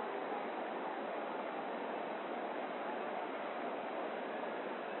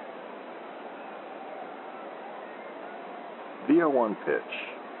 The 0-1 pitch.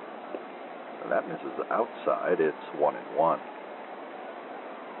 That misses outside. It's 1-1.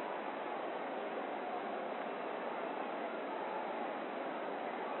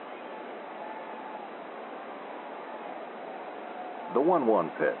 The 1-1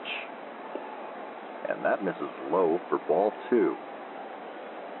 pitch. And that misses low for ball 2.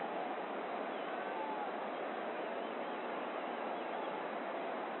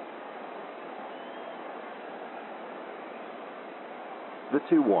 The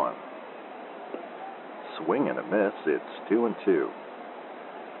 2-1. Swing and a miss. It's 2-2.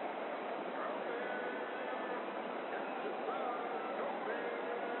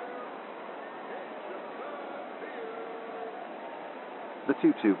 The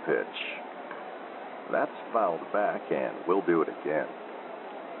 2-2 pitch. That's fouled back, and we'll do it again.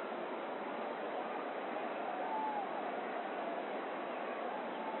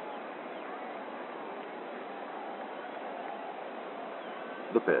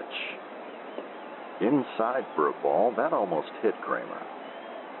 The pitch. Inside for a ball. That almost hit Kramer.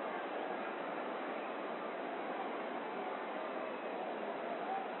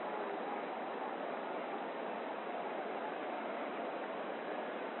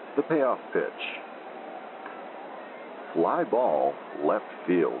 The payoff pitch. Fly ball, left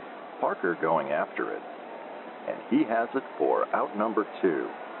field. Parker going after it. And he has it for out number 2.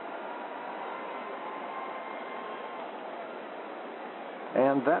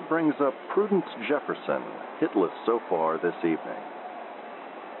 And that brings up Prudence Jefferson, hitless so far this evening.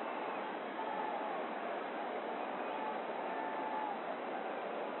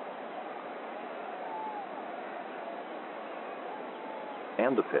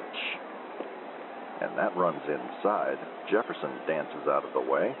 And the pitch. And that runs inside. Jefferson dances out of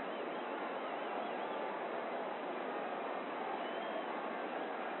the way.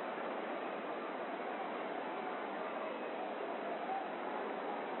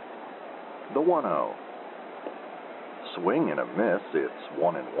 The 1-0. Swing and a miss. It's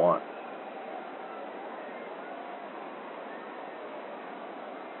 1-1.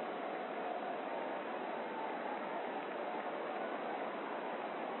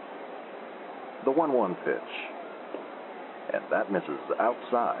 The 1-1 pitch. And that misses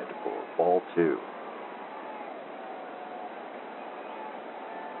outside for ball 2.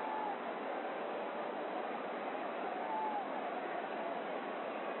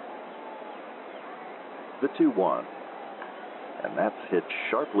 The 2-1. And that's hit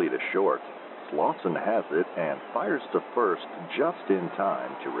sharply to short. Slauson has it and fires to first just in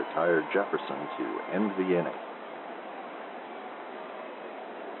time to retire Jefferson to end the inning.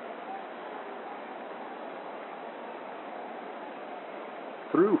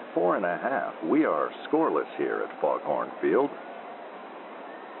 Through 4 1/2, we are scoreless here at Foghorn Field.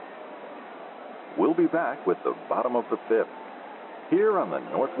 We'll be back with the bottom of the 5th, here on the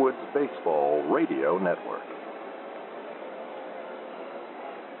Northwoods Baseball Radio Network.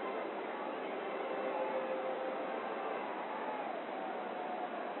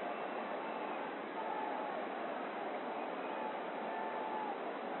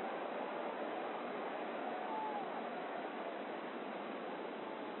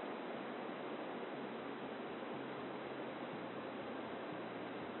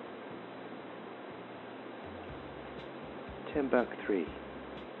 $10.3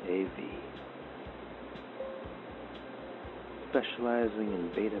 AV. Specializing in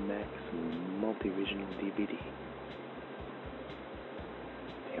Betamax and multi-regional DVD.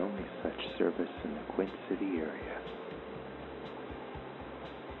 The only such service in the Quint City area.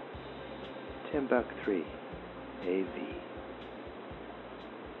 $10.3 AV.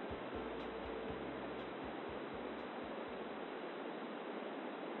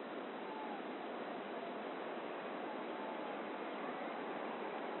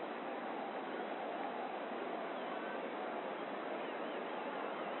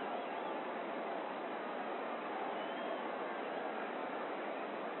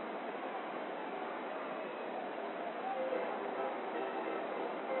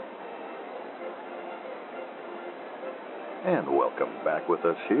 And welcome back with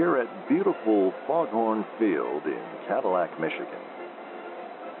us here at beautiful Foghorn Field in Cadillac, Michigan.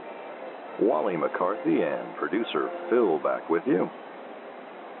 Wally McCarthy and producer Phil back with you.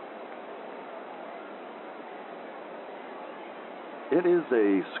 It is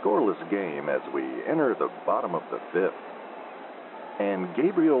a scoreless game as we enter the bottom of the 5th. And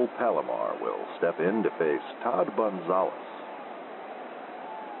Gabriel Palomar will step in to face Todd Gonzalez.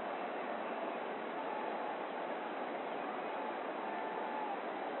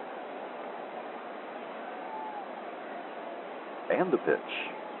 And the pitch.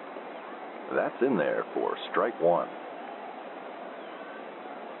 That's in there for strike 1.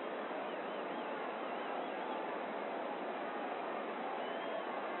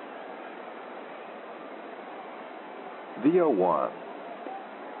 The 0-1.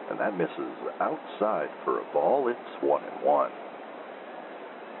 And that misses outside for a ball. It's 1-1.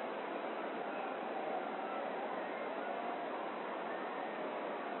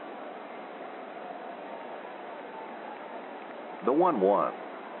 The 1-1,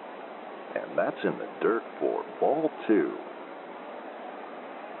 and that's in the dirt for ball 2.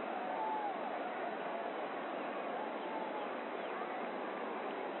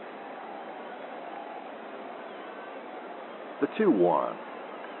 The 2-1,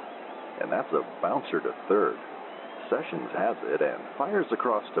 and that's a bouncer to third. Sessions has it and fires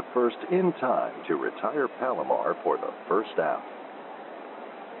across to first in time to retire Palomar for the first out.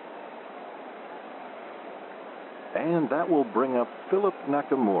 And that will bring up Philip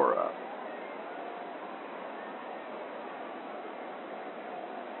Nakamura.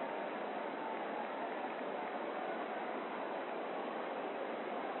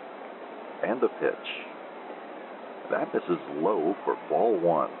 And the pitch. That misses low for ball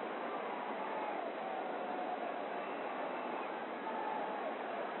 1.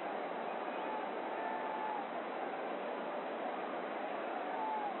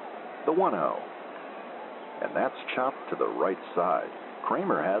 The 1-0. And that's chopped to the right side.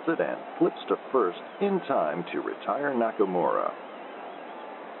 Kramer has it and flips to first in time to retire Nakamura.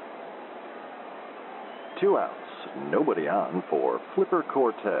 2 outs, nobody on for Flipper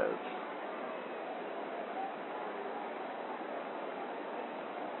Cortez.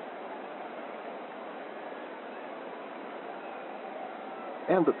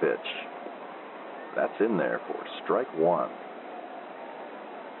 And the pitch. That's in there for strike 1.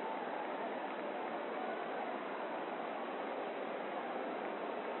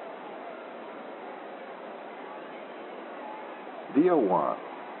 The 0-1.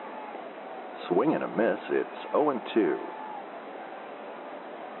 Swing and a miss. It's 0-2.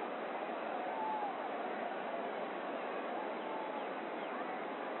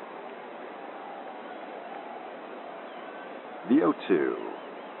 The 0-2.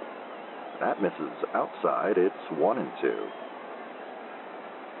 That misses outside. It's 1-2.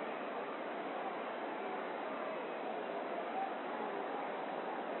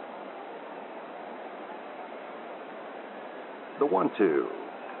 The 1-2.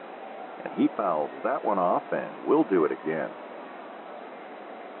 And He fouls that one off, and we'll do it again.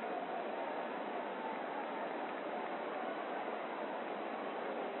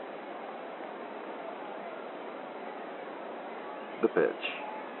 The pitch.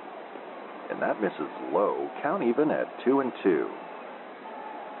 And that misses low. Count even at 2-2.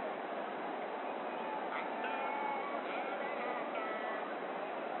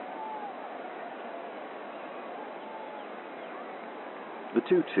 The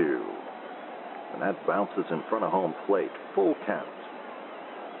 2-2. And that bounces in front of home plate. Full count.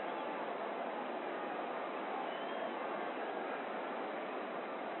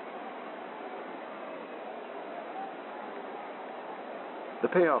 The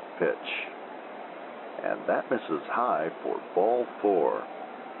payoff pitch. And that misses high for ball 4.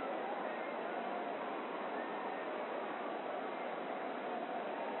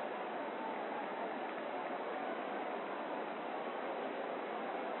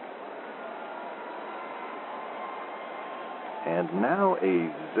 And now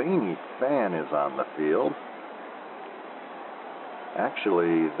a zany fan is on the field.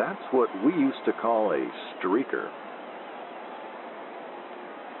 Actually, that's what we used to call a streaker.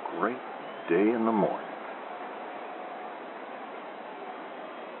 Great day in the morning.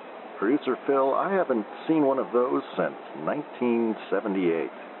 Producer Phil, I haven't seen one of those since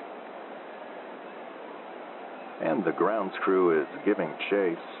 1978. And the grounds crew is giving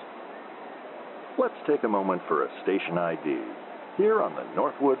chase. Let's take a moment for a station ID here on the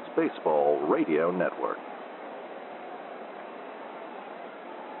Northwoods Baseball Radio Network.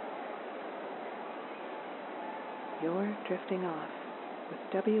 You're drifting off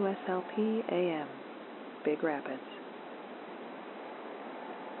with WSLP AM, Big Rapids.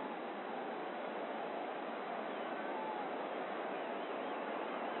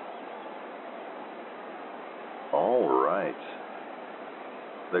 All right.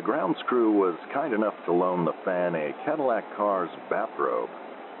 The grounds crew was kind enough to loan the fan a Cadillac car's bathrobe.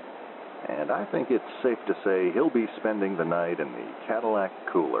 And I think it's safe to say he'll be spending the night in the Cadillac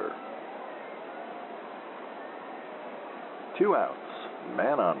cooler. 2 outs.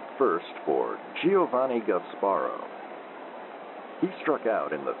 Man on first for Giovanni Gasparo. He struck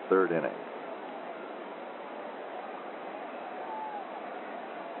out in the 3rd inning.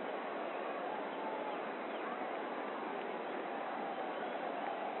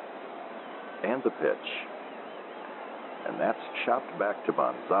 And the pitch. And that's chopped back to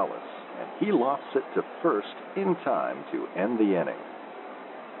Gonzalez, and he lofts it to first in time to end the inning.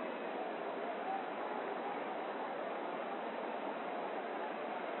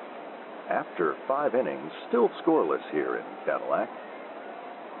 After 5 innings, still scoreless here in Cadillac.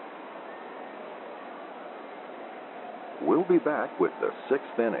 We'll be back with the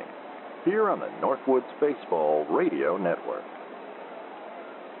 6th inning here on the Northwoods Baseball Radio Network.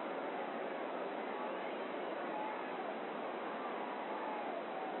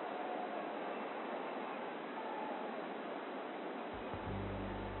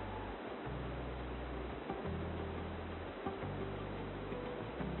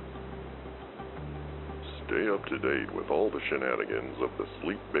 Stay up to date with all the shenanigans of the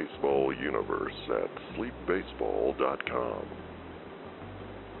Sleep Baseball universe at sleepbaseball.com.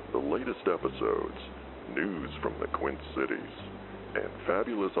 The latest episodes, news from the Quint Cities, and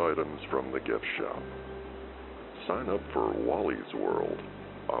fabulous items from the gift shop. Sign up for Wally's World,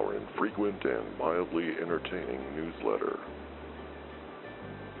 our infrequent and mildly entertaining newsletter.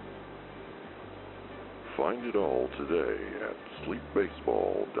 Find it all today at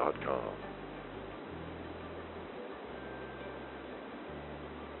sleepbaseball.com.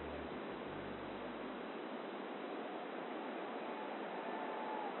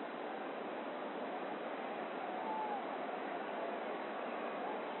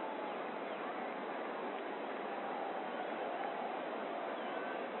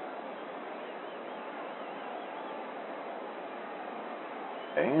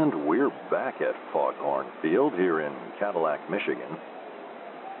 And we're back at Foghorn Field here in Cadillac, Michigan.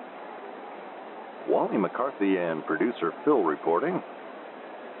 Wally McCarthy and producer Phil reporting.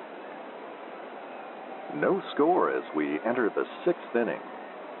 No score as we enter the 6th inning,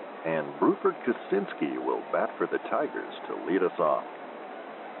 and Bruford Kosinski will bat for the Tigers to lead us off.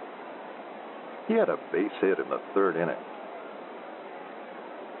 He had a base hit in the 3rd inning.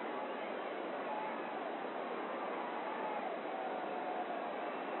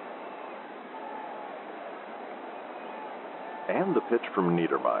 And the pitch from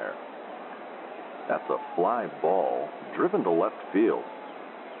Niedermeyer. That's a fly ball driven to left field.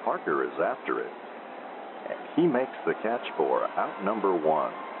 Parker is after it, and he makes the catch for out number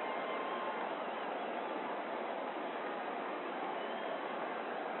 1.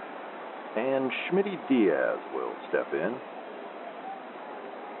 and Schmitty Diaz will step in.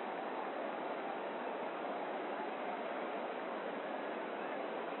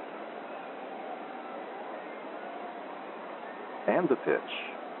 And the pitch.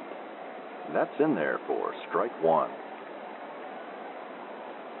 That's in there for strike one.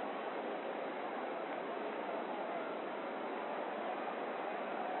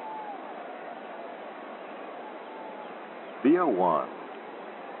 The 0-1.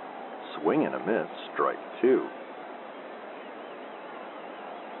 Swing and a miss, strike two.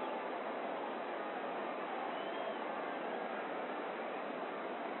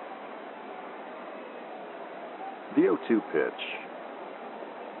 The 0-2 pitch.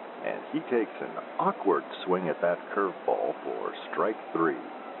 And he takes an awkward swing at that curveball for strike three.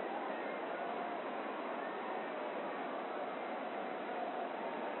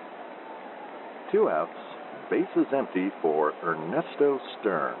 Two outs, bases empty for Ernesto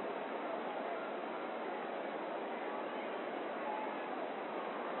Stern.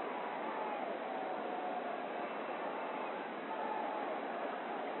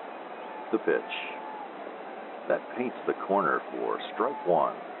 The pitch. That paints the corner for strike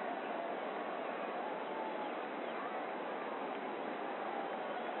one.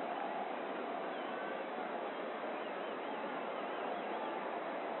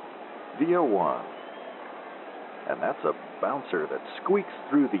 The 0-1. And that's a bouncer that squeaks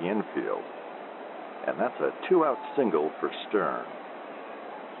through the infield. And that's a two-out single for Stern.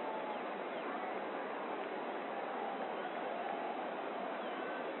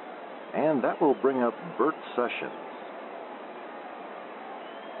 And that will bring up Bert Sessions.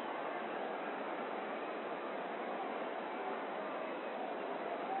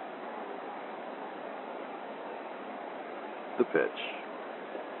 The pitch.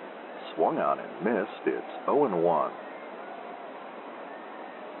 Swung on and missed. It's 0-1.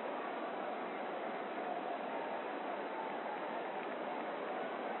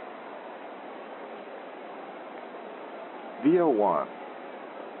 The 0-1.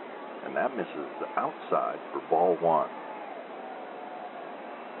 And that misses outside for ball one.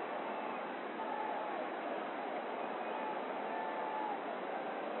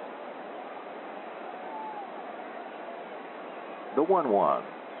 The 1-1.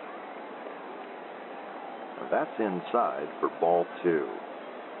 That's inside for ball two.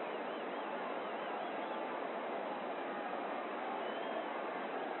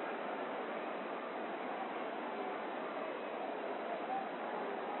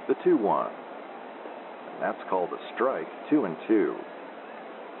 The 2-1. And that's called a strike, 2-2.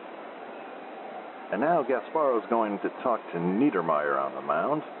 And now Gasparo's going to talk to Niedermeyer on the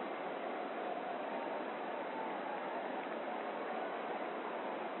mound.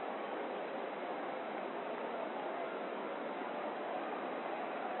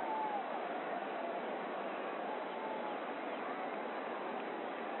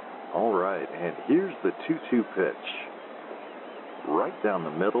 All right, and here's the 2-2 pitch. Right down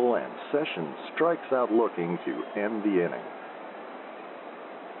the middle, and Sessions strikes out looking to end the inning.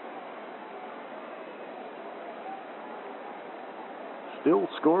 Still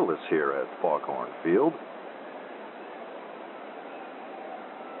scoreless here at Foghorn Field.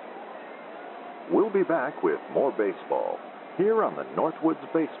 We'll be back with more baseball here on the Northwoods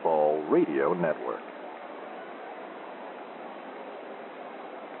Baseball Radio Network.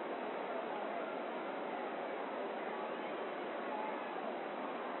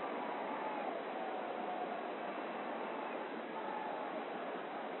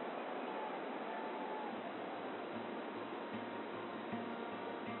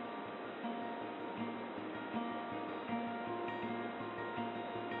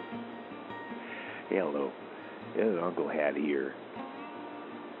 Hello, this is Uncle Hat here.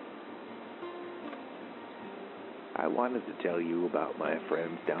 I wanted to tell you about my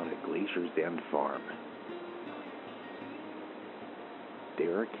friends down at Glacier's End Farm.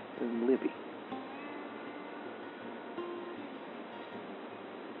 Derek and Libby.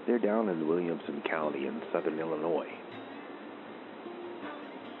 They're down in Williamson County in southern Illinois.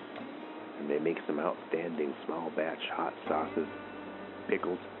 And they make some outstanding small batch hot sauces,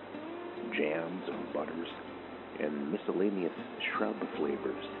 pickles, jams and butters, and miscellaneous shrub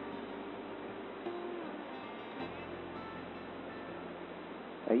flavors.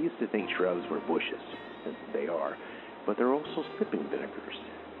 I used to think shrubs were bushes, and they are, but they're also sipping vinegars.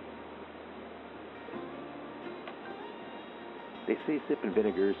 They say sipping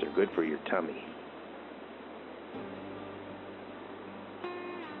vinegars are good for your tummy.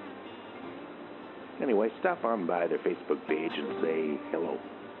 Anyway, stop on by their Facebook page and say hello.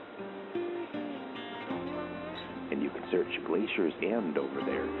 And you can search Glacier's End over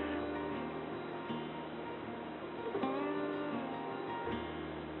there.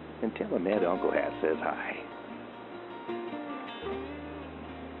 And tell him Ed Uncle Hat says hi.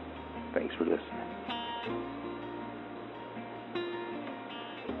 Thanks for listening.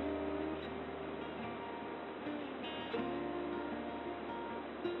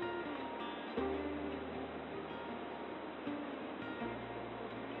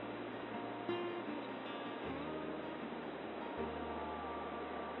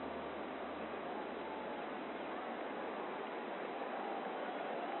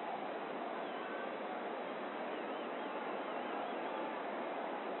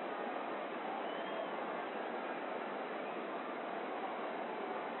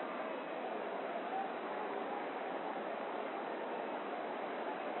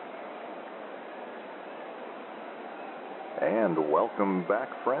 And welcome back,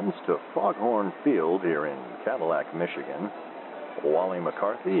 friends, to Foghorn Field here in Cadillac, Michigan. Wally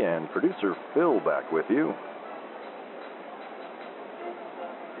McCarthy and producer Phil back with you.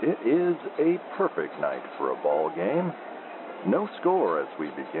 It is a perfect night for a ball game. No score as we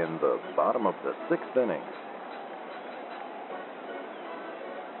begin the bottom of the 6th inning.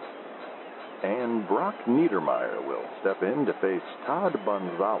 And Brock Niedermeyer will step in to face Todd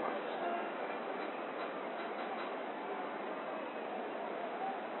Gonzalez.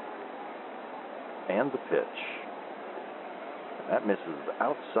 And the pitch. That misses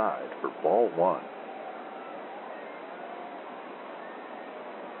outside for ball 1.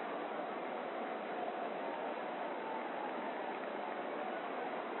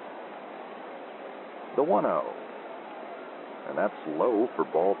 The 1-0. And that's low for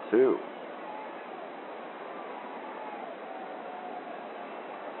ball 2.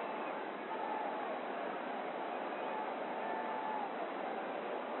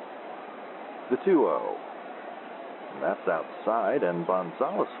 The 2-0. And that's outside, and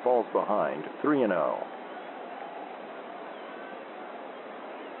Gonzalez falls behind 3-0.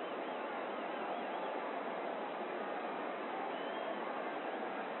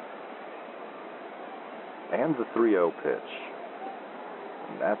 And the 3-0 pitch.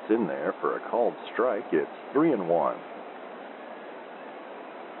 And that's in there for a called strike. It's 3-1.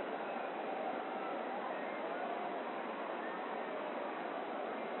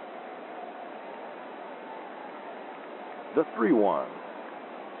 The 3-1,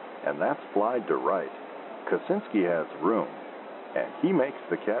 and that's flied to right. Kosinski has room, and he makes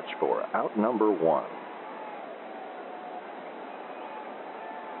the catch for out number 1.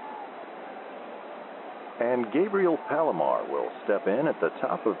 And Gabriel Palomar will step in at the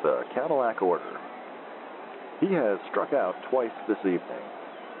top of the Cadillac order. He has struck out twice this evening.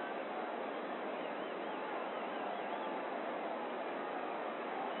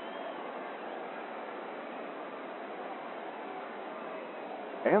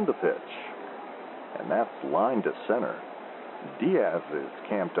 And the pitch. And that's line to center. Diaz is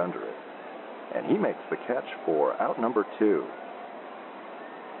camped under it. And he makes the catch for out number 2.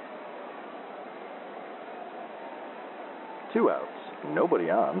 Two outs, nobody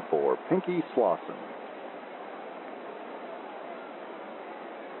on for Pinky Slauson.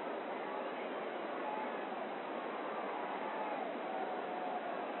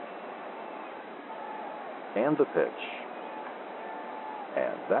 And the pitch.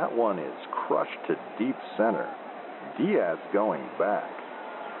 And that one is crushed to deep center. Diaz going back.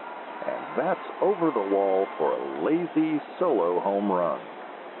 And that's over the wall for a lazy solo home run.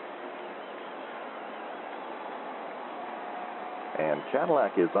 And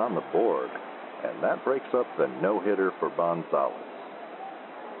Cadillac is on the board, and that breaks up the no-hitter for Gonzalez.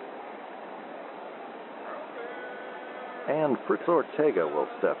 And Fritz Ortega will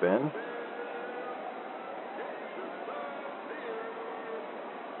step in.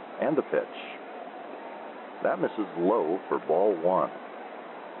 And the pitch. That misses low for ball 1.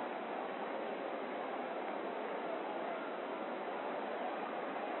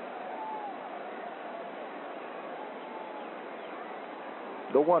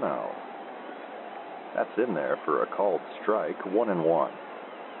 The 1-0. That's in there for a called strike, 1-1.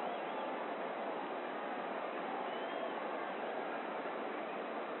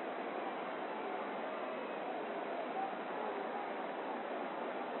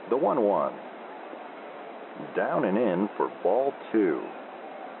 The 1-1. Down and in for ball 2.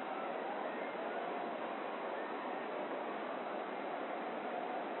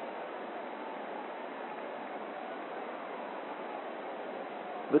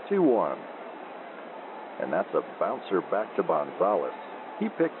 The 2-1. And that's a bouncer back to Gonzalez. He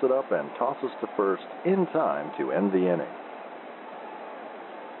picks it up and tosses to first in time to end the inning.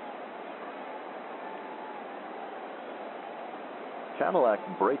 Cadillac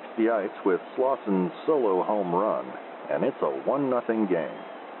breaks the ice with Slauson's solo home run, and it's a 1-0 game.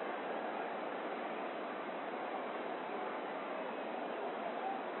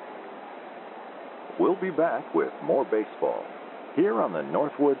 we'll be back with more baseball here on the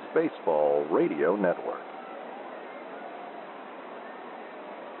Northwoods Baseball Radio Network.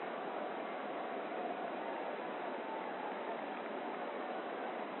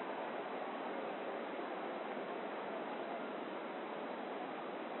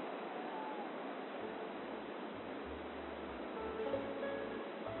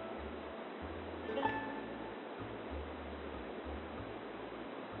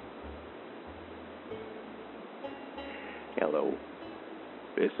 Hello,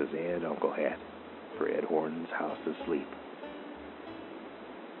 this is Ed Uncle Hat for Ed Horton's House of Sleep.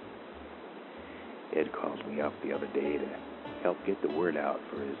 Ed calls me up the other day to help get the word out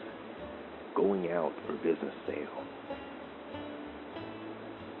for his going out for business sale.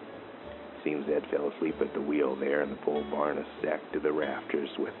 Seems Ed fell asleep at the wheel there, and the pole barn is stacked to the rafters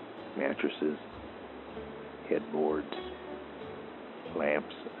with mattresses, headboards,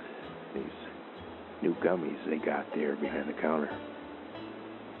 lamps, these new gummies they got there behind the counter.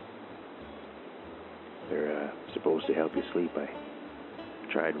 They're supposed to help you sleep. I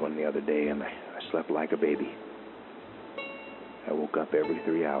tried one the other day, and I slept like a baby. I woke up every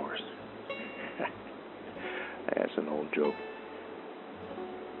 3 hours. That's an old joke.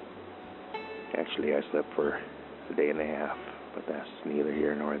 Actually, I slept for a day and a half, but that's neither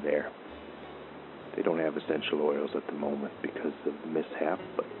here nor there. They don't have essential oils at the moment because of the mishap,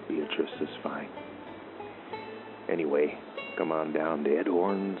 but Beatrice is fine. Anyway, come on down to Ed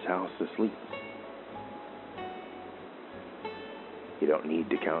Horton's House of Sleep. You don't need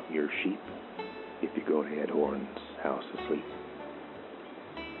to count your sheep if you go to Ed Horton's House of Sleep.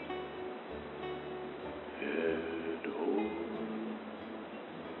 Ed Horton.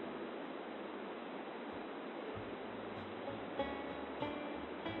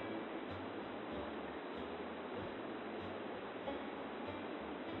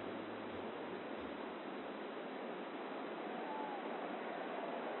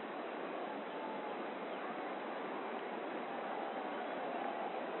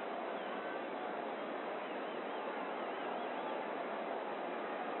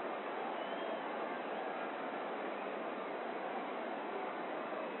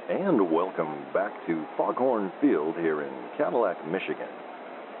 And welcome back to Foghorn Field here in Cadillac, Michigan.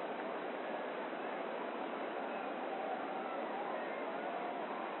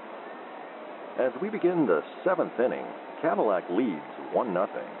 As we begin the 7th inning, Cadillac leads 1-0,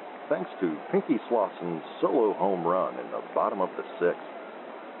 thanks to Pinky Slosson's solo home run in the bottom of the 6th.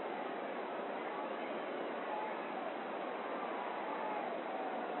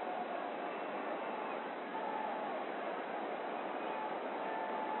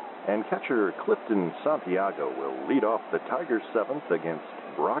 And catcher Clifton Santiago will lead off the Tigers' 7th against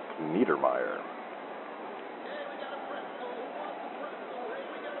Brock Niedermeyer.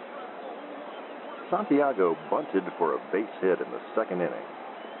 Santiago bunted for a base hit in the 2nd inning.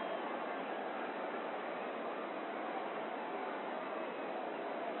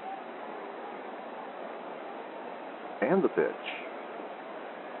 And the pitch.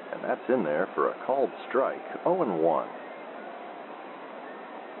 And that's in there for a called strike, 0-1.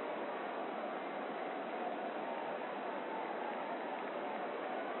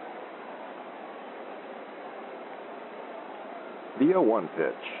 The 0-1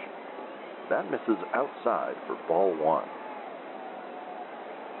 pitch. That misses outside for ball 1.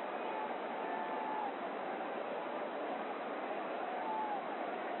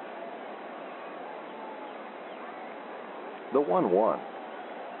 The 1-1.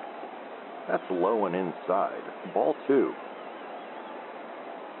 That's low and inside. Ball 2.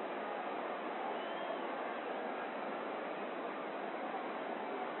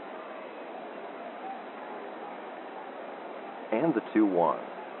 And the 2-1.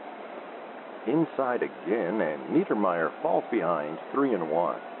 Inside again, and Niedermeyer falls behind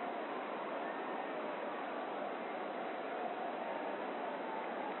 3-1.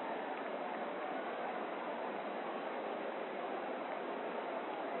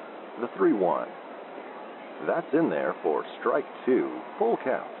 The 3-1. That's in there for strike 2, full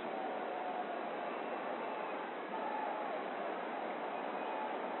count.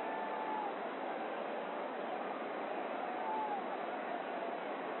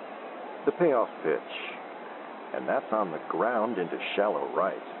 The payoff pitch, and that's on the ground into shallow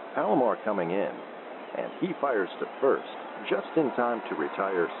right. Palomar coming in, and he fires to first, just in time to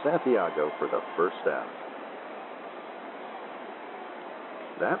retire Santiago for the first out.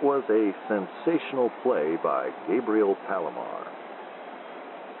 That was a sensational play by Gabriel Palomar.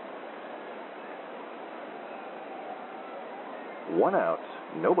 One out,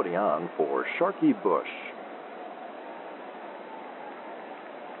 nobody on for Sharky Bush.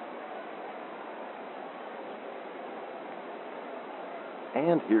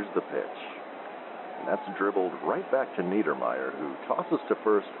 And here's the pitch. And that's dribbled right back to Niedermeyer, who tosses to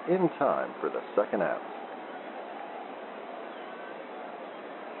first in time for the second out.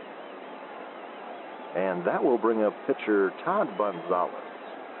 And that will bring up pitcher Todd Gonzalez.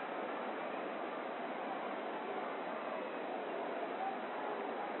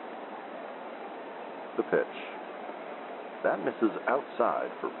 The pitch. That misses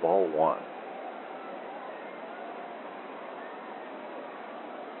outside for ball one.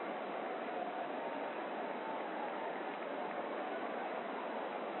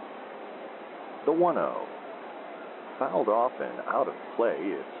 The 1-0. Fouled off and out of play.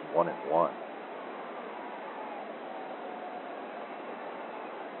 It's 1-1.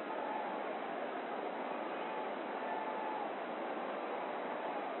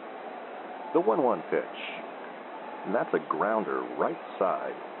 The 1-1 pitch. And that's a grounder right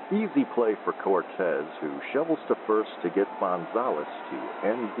side. Easy play for Cortez, who shovels to first to get Gonzalez to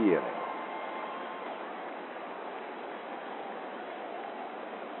end the inning.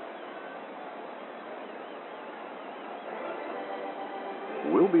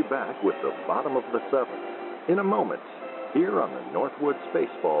 We'll be back with the bottom of the seventh in a moment here on the Northwoods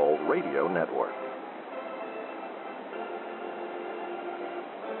Baseball Radio Network.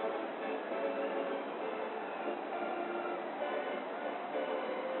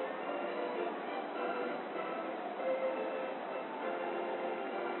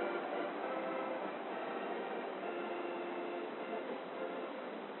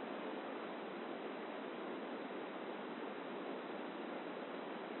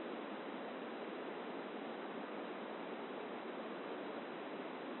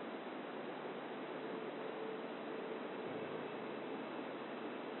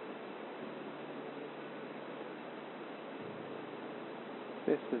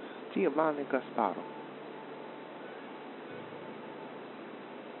 This is Giovanni Gasparo.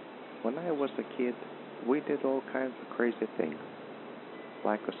 When I was a kid, we did all kinds of crazy things,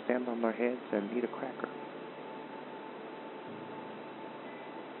 like to stand on our heads and eat a cracker.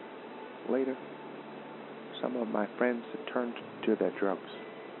 Later, some of my friends had turned to their drugs,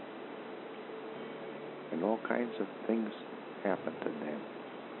 and all kinds of things happened to them.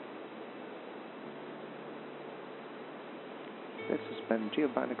 This has been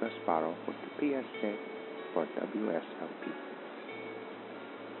Giovanni Gasparo with the PSA for WSLP.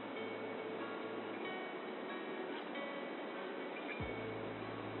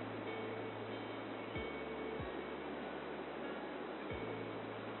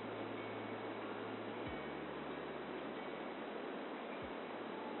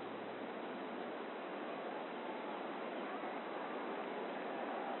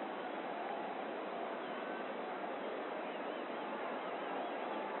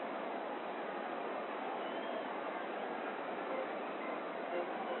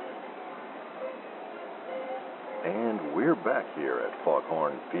 And we're back here at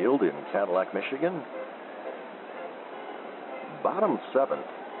Foghorn Field in Cadillac, Michigan. Bottom seventh,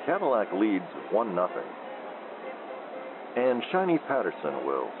 Cadillac leads 1-0. And Shiny Patterson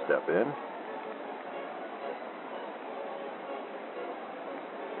will step in.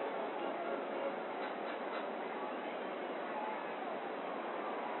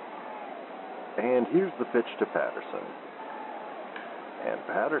 And here's the pitch to Patterson. And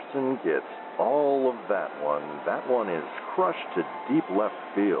Patterson gets all of that one. That one is crushed to deep left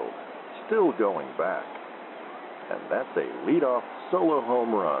field. Still going back. And that's a leadoff solo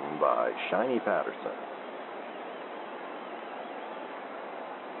home run by Shiny Patterson.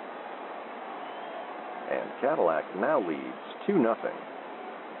 And Cadillac now leads 2-0.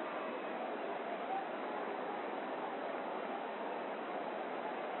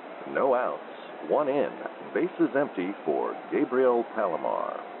 No outs, one in, bases empty for Gabriel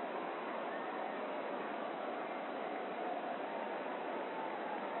Palomar.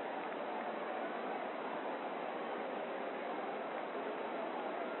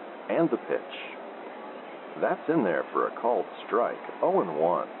 And the pitch. That's in there for a called strike,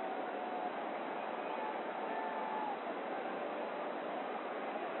 0-1.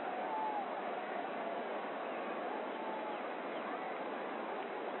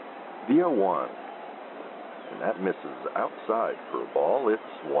 The 0-1. And that misses outside for a ball. It's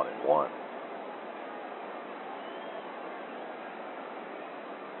 1-1.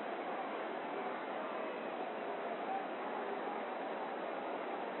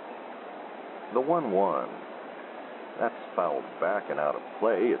 The 1-1. That's fouled back and out of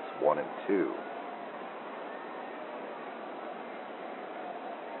play. It's 1-2.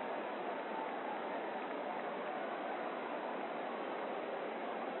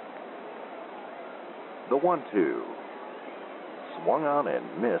 The 1-2. swung on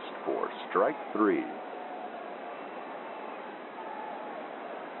and missed for strike 3.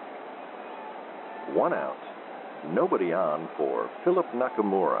 One out, nobody on for Philip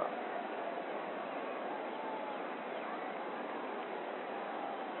Nakamura.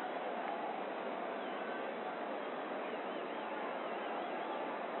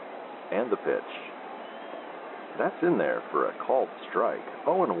 And the pitch. That's in there for a called strike,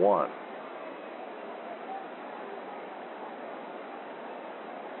 0-1.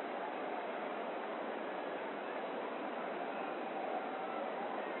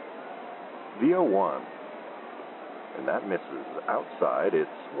 The 0-1. And that misses outside, it's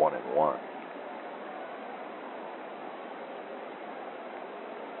 1-1.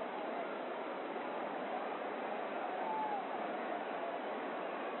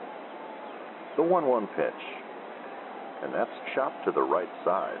 The 1-1 pitch. And that's chopped to the right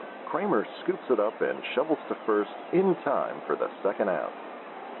side. Kramer scoops it up and shovels to first in time for the second out.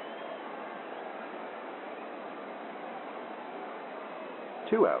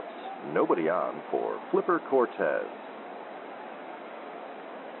 Two outs, nobody on for Flipper Cortez.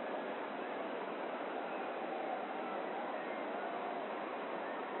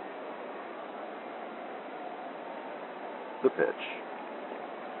 The pitch.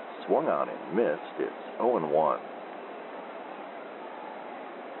 Swung on and missed, it's 0-1.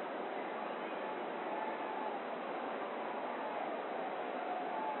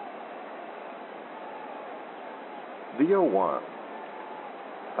 The 0-1.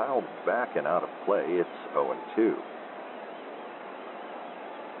 Fouled back and out of play, it's 0-2.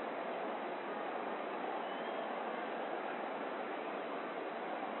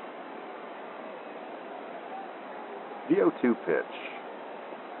 The 0-2 pitch.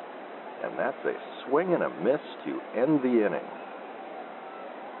 And that's a swing and a miss to end the inning.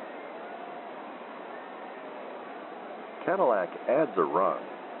 Cadillac adds a run,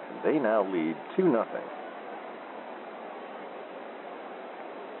 and they now lead 2-0.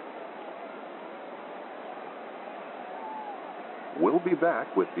 We'll be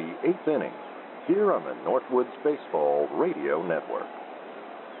back with the 8th inning here on the Northwoods Baseball Radio Network.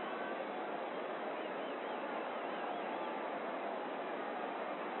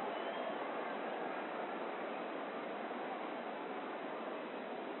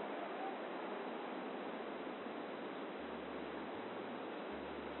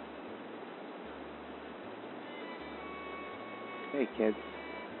 Hey kids,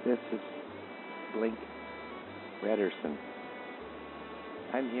 this is Blink Rederson.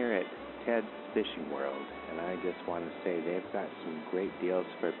 I'm here at Ted's Fishing World, and I just want to say they've got some great deals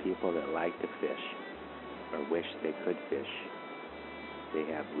for people that like to fish or wish they could fish. They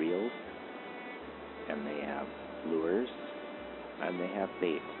have reels, and they have lures, and they have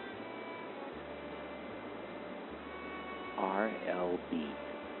bait. RLB,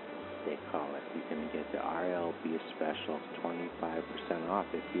 they call it. You can get the RLB special 25% off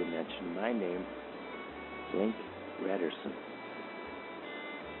if you mention my name, Blink Rederson.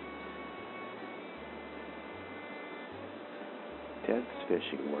 Ted's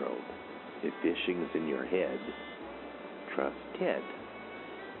Fishing World. If fishing's in your head, trust Ted.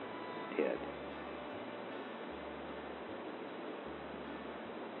 Ted.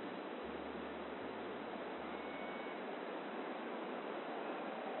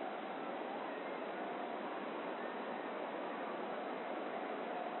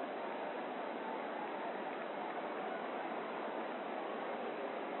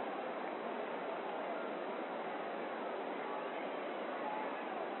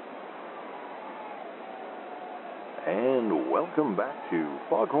 And welcome back to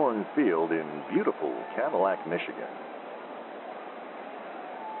Foghorn Field in beautiful Cadillac, Michigan.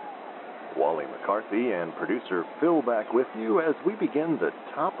 Wally McCarthy and producer Phil back with you as we begin the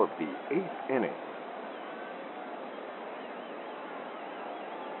top of the 8th inning.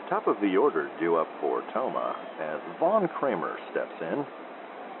 Top of the order due up for Tomah as Vaughn Kramer steps in.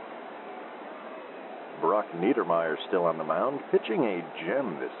 Brock Niedermeyer still on the mound, pitching a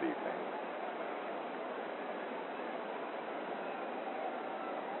gem this evening.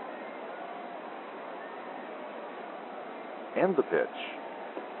 And the pitch.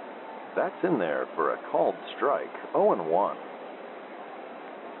 That's in there for a called strike, 0-1.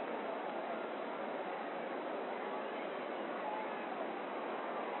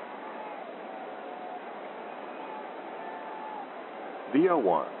 The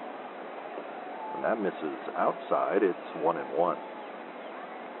 0-1. And that misses outside, it's 1-1.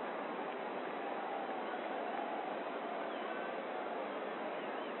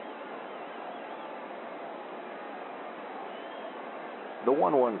 The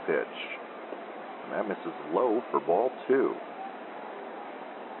 1-1 pitch. And that misses low for ball 2.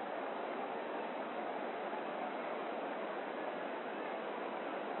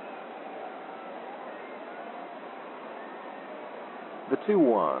 The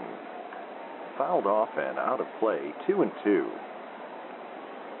 2-1. Fouled off and out of play, 2-2.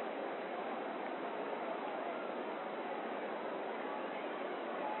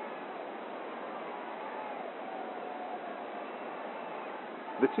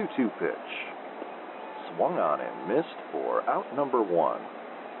 The 2-2 pitch. Swung on and missed for out number 1.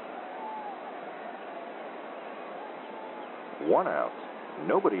 1 out,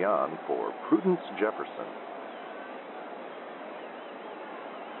 nobody on for Prudence Jefferson.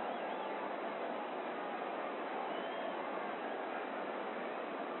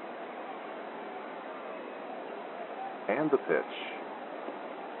 And the pitch.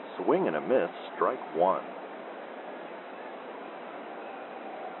 Swing and a miss, strike 1.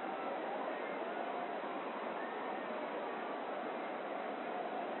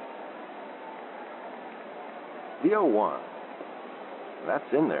 The 0-1.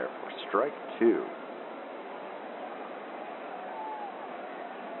 That's in there for strike 2.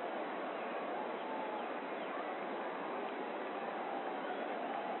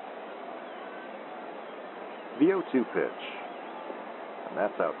 The 0-2 pitch. And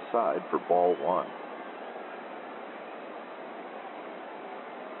that's outside for ball 1.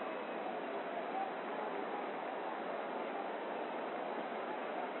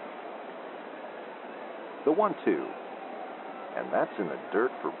 The 1-2. And that's in the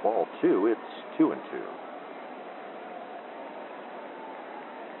dirt for ball 2. It's 2-2.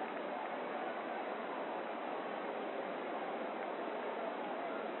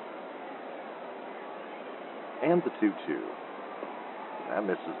 And the 2-2. That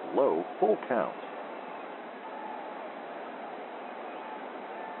misses low, full count.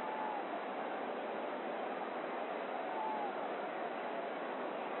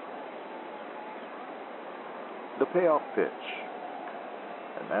 The payoff pitch.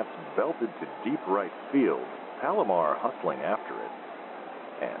 And that's belted to deep right field. Palomar hustling after it.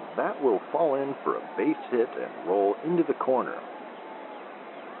 And that will fall in for a base hit and roll into the corner.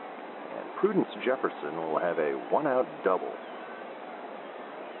 And Prudence Jefferson will have a 1-out double.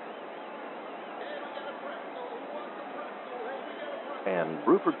 And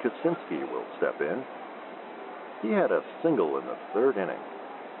Bruford Kosinski will step in. He had a single in the 3rd inning.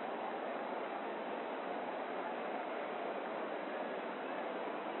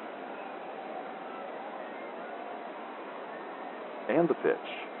 And the pitch.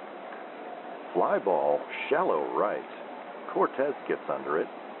 Fly ball, shallow right. Cortez gets under it,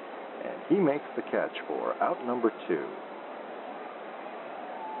 and he makes the catch for out number 2.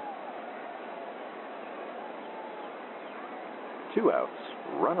 Two outs,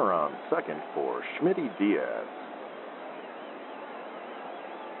 runner on second for Schmitty Diaz.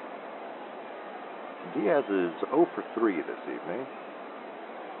 Diaz is 0 for 3 this evening.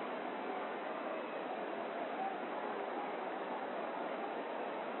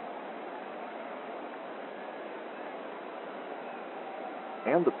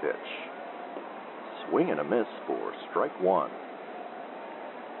 And the pitch. Swing and a miss for strike 1.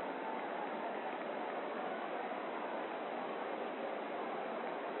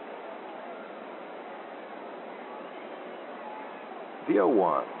 The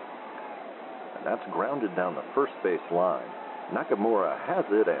 0-1. And that's grounded down the first base line. Nakamura has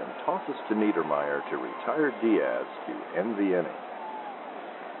it and tosses to Niedermeyer to retire Diaz to end the inning.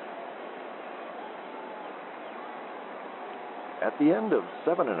 At the end of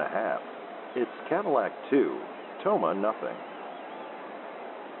 7 1/2, it's Cadillac 2, Tomah nothing.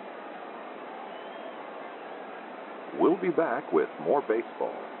 We'll be back with more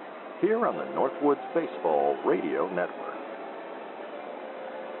baseball here on the Northwoods Baseball Radio Network.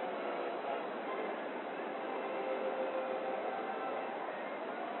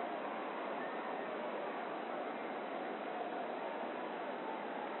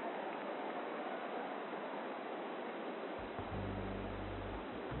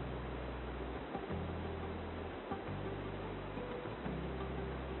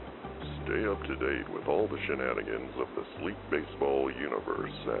 Stay up to date with all the shenanigans of the Sleep Baseball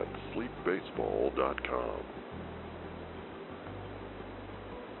universe at sleepbaseball.com.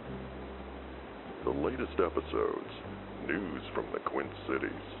 The latest episodes, news from the Quint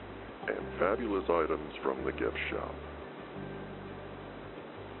Cities, and fabulous items from the gift shop.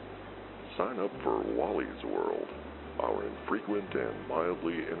 Sign up for Wally's World, our infrequent and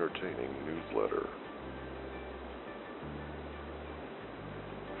mildly entertaining newsletter.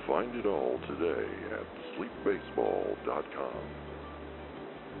 Find it all today at sleepbaseball.com.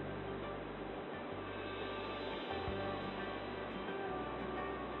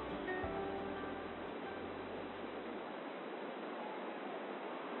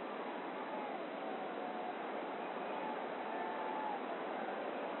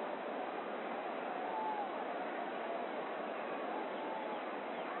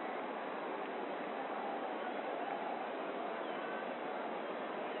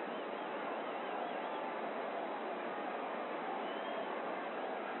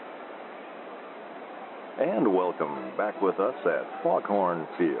 And welcome back with us at Foghorn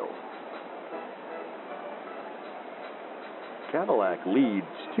Field. Cadillac leads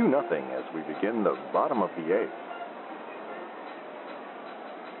 2-0 as we begin the bottom of the 8th.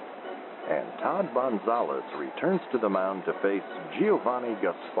 And Todd Gonzalez returns to the mound to face Giovanni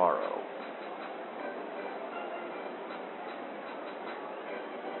Gasparo.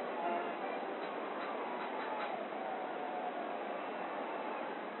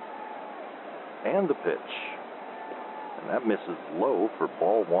 And the pitch. And that misses low for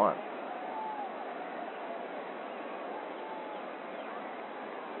ball 1.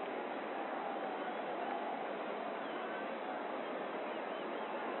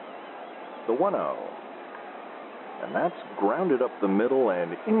 The 1-0. And that's grounded up the middle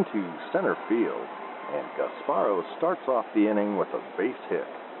and into center field. And Gasparo starts off the inning with a base hit.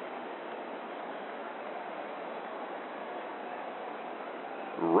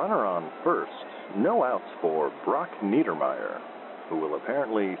 Runner on first. No outs for Brock Niedermeyer, who will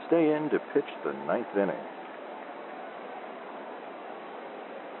apparently stay in to pitch the 9th inning.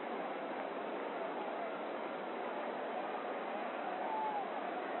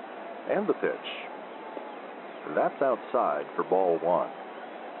 And the pitch. That's outside for ball 1.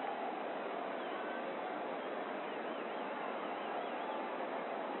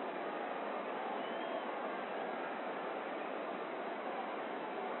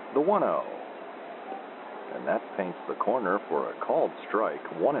 The 1-0. And that paints the corner for a called strike,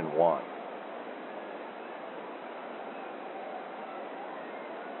 1-1.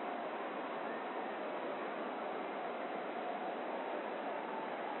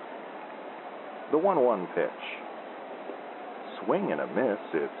 The 1-1 pitch. Swing and a miss,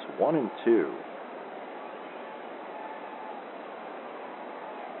 it's 1-2.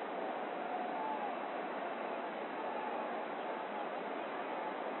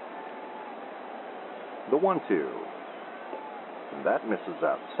 The 1-2. That misses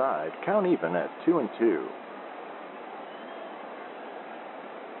outside. Count even at 2-2.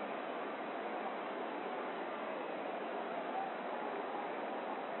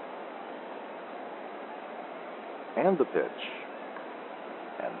 And the pitch.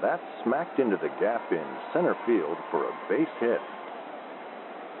 And that's smacked into the gap in center field for a base hit.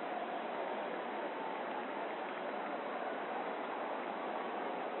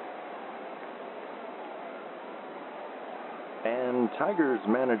 And Tigers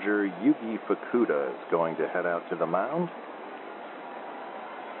manager Yugi Fukuda is going to head out to the mound.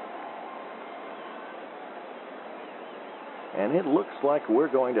 And it looks like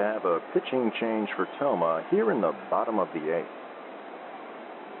we're going to have a pitching change for Tomah here in the bottom of the 8th.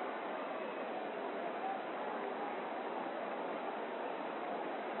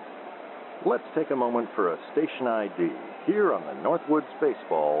 Let's take a moment for a station ID here on the Northwoods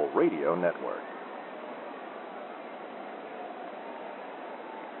Baseball Radio Network.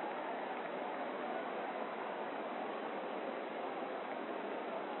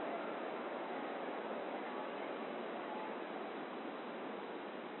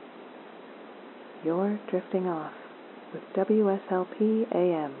 You're drifting off with WSLP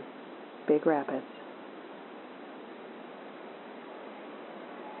AM, Big Rapids.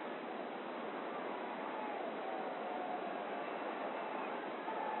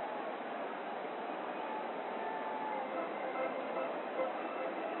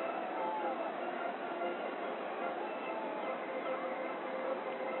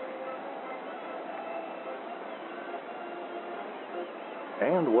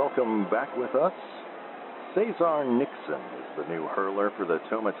 And welcome back with us. Cesar Nixon is the new hurler for the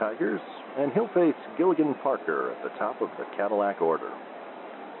Tomah Tigers, and he'll face Gilligan Parker at the top of the Cadillac order.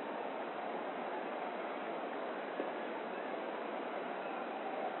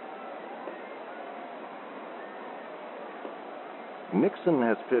 Nixon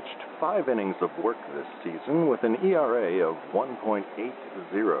has pitched 5 innings of work this season with an ERA of 1.80.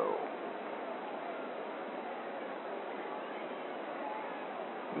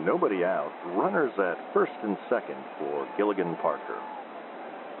 Nobody out, runners at first and second for Gilligan Parker.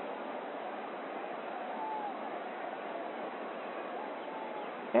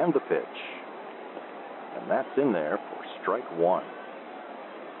 And the pitch. And that's in there for strike 1.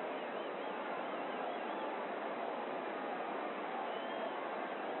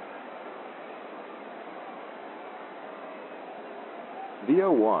 The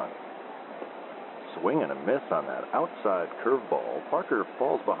 0-1. Swing and a miss on that outside curveball. Parker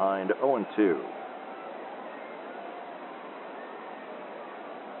falls behind 0-2.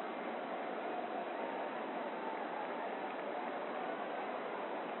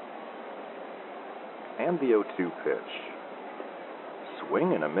 And the 0-2 pitch.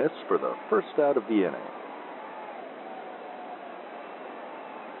 Swing and a miss for the first out of the inning.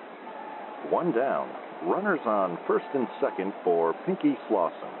 One down. Runners on first and second for Pinky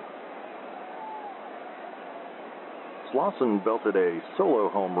Slauson. Slauson belted a solo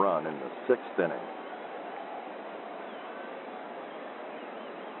home run in the 6th inning.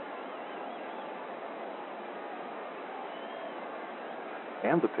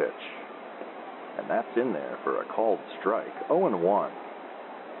 And the pitch. And that's in there for a called strike. 0-1.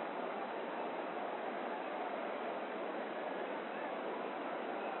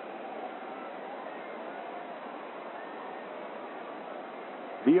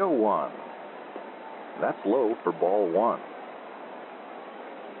 The 0-1. That's low for ball 1.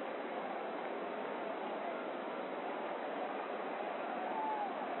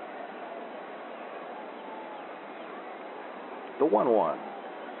 The 1-1.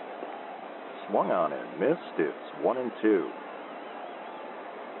 Swung on and missed. It's 1-2.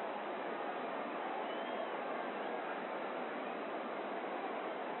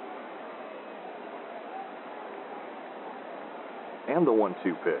 And the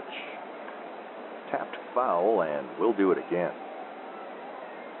 1-2 pitch. Tapped foul, and we'll do it again.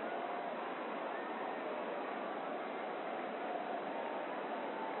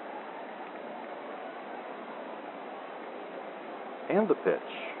 And the pitch.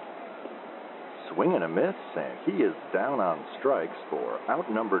 Swing and a miss, and he is down on strikes for out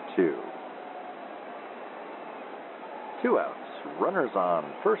number 2. 2 outs. Runners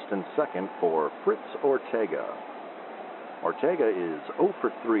on first and second for Fritz Ortega. Ortega is 0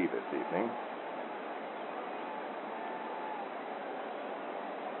 for 3 this evening.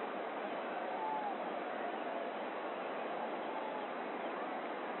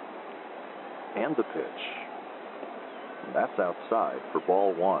 And the pitch. That's outside for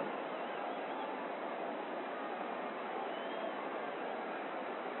ball 1.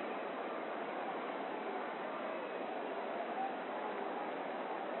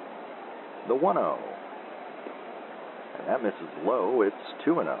 The 1-0. And that misses low. It's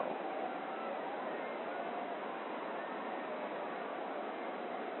 2-0.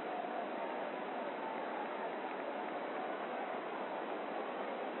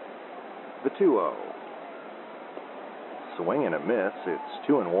 The 2-0. Swing and a miss. It's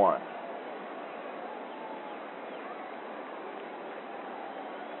 2-1.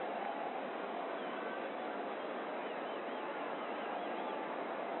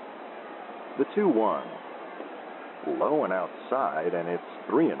 The 2-1. Low and outside, and it's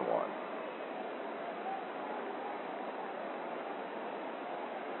 3-1.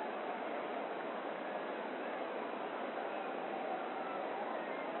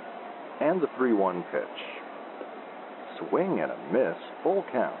 And the 3-1 pitch. Swing and a miss, full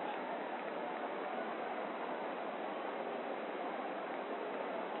count.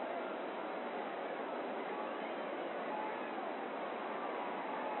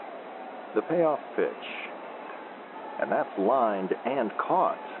 The payoff pitch. And that's lined and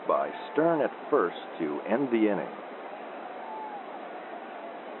caught by Stern at first to end the inning.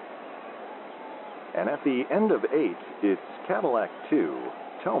 And at the end of 8, it's Cadillac 2,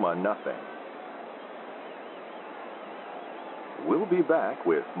 Tomah nothing. We'll be back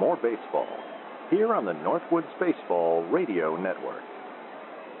with more baseball here on the Northwoods Baseball Radio Network.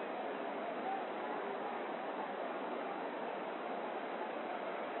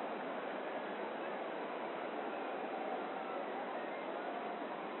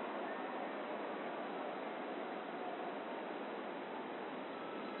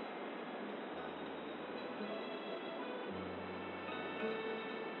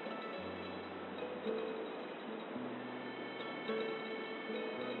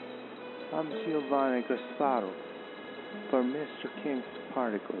 I'm Giovanni Gasparo for Mr. King's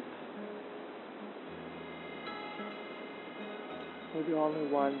Particles. We're the only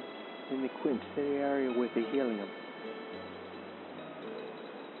one in the Quint City area with the helium.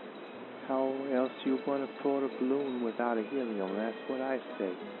 How else you going to float a balloon without a helium? That's what I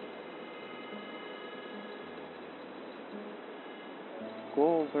say.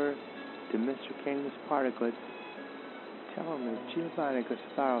 Go over to Mr. King's Particles. Tell him that Giovanni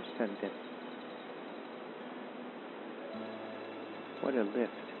Gasparo sent it. What a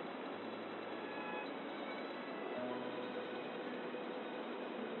lift.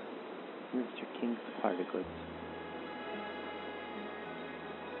 Mr. King's Particles.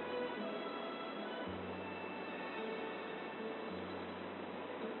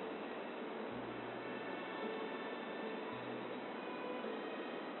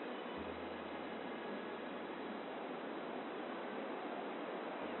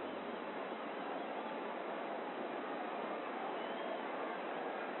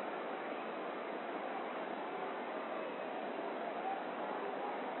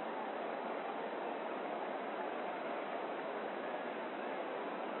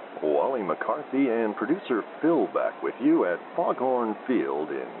 Wally McCarthy and producer Phil back with you at Foghorn Field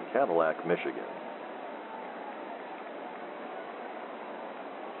in Cadillac, Michigan.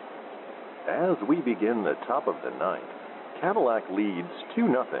 As we begin the top of the ninth, Cadillac leads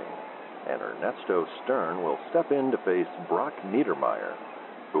 2-0, and Ernesto Stern will step in to face Brock Niedermeyer,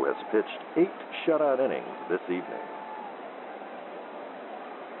 who has pitched 8 shutout innings this evening.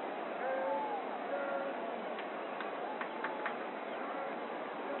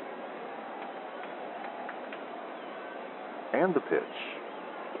 And the pitch.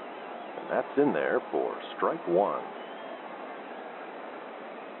 And that's in there for strike 1.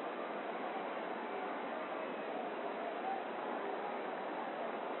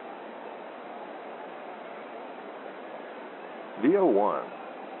 The 0-1.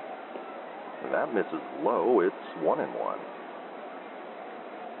 And that misses low. It's 1-1.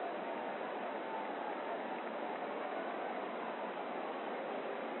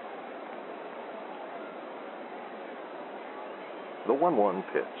 The 1-1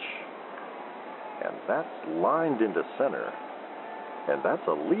 pitch. And that's lined into center. And that's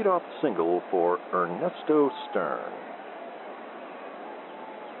a leadoff single for Ernesto Stern.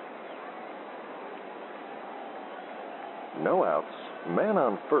 No outs, man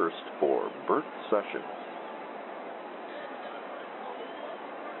on first for Bert Sessions.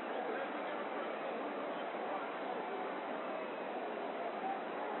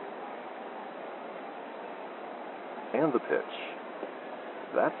 And the pitch.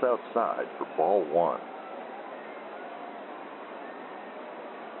 That's outside for ball 1.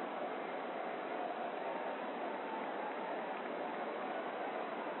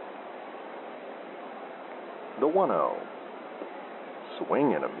 The 1-0.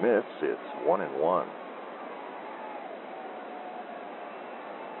 Swing and a miss, it's 1-1.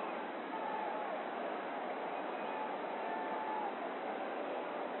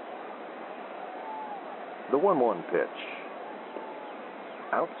 The 1-1 pitch.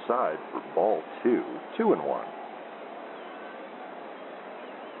 Outside for ball 2, 2-1.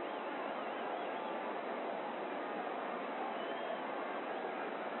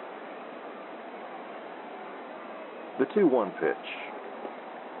 The 2-1 pitch.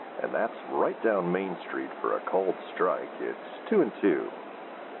 And that's right down Main Street for a called strike. It's 2-2.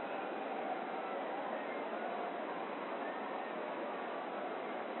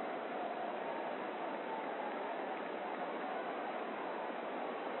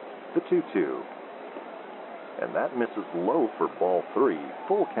 The 2-2. And that misses low for ball 3,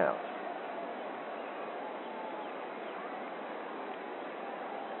 full count.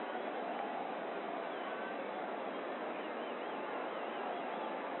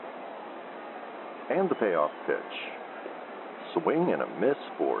 And the payoff pitch. Swing and a miss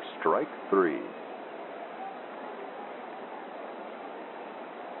for strike 3.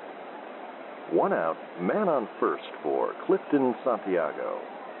 One out, man on first for Clifton Santiago.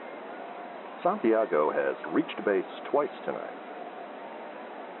 Santiago has reached base twice tonight.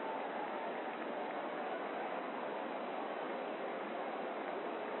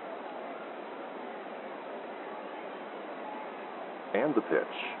 And the pitch.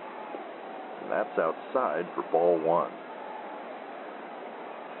 And that's outside for ball 1.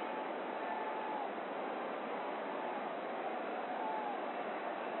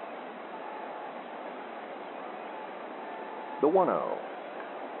 The 1-0.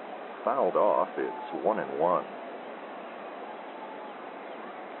 Fouled off, it's 1-1.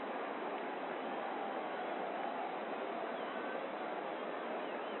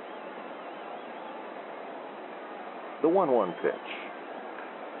 The 1-1 pitch.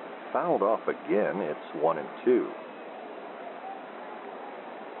 Fouled off again, it's 1-2.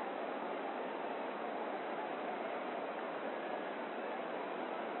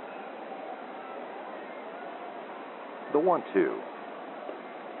 The 1-2.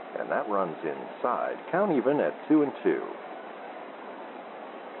 And that runs inside. Count even at 2-2.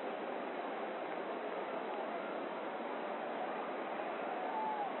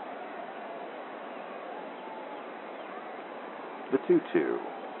 The 2-2.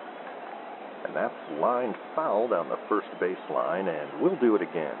 And that's lined foul down the first baseline, and we'll do it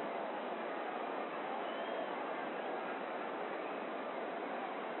again.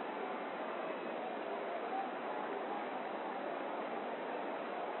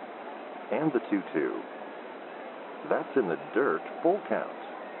 And the 2-2. That's in the dirt, full count.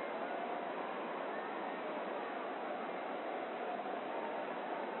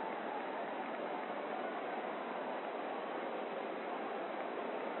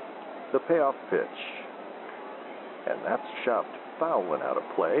 The payoff pitch. And that's chopped foul and out of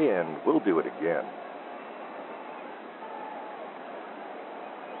play, and we'll do it again.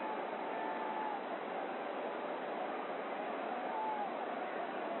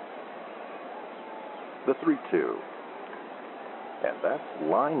 The 3-2. And that's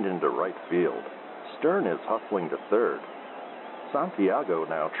lined into right field. Stern is hustling to third. Santiago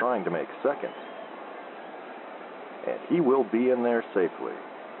now trying to make second. And he will be in there safely.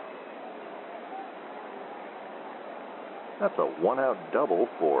 That's a one-out double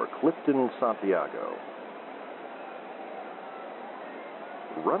for Clifton Santiago.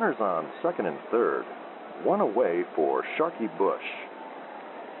 Runners on second and third, one away for Sharky Bush.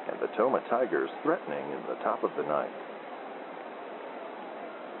 And the Tomah Tigers threatening in the top of the ninth.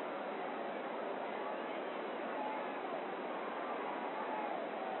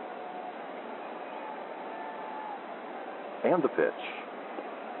 And the pitch.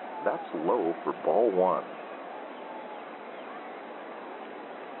 That's low for ball one.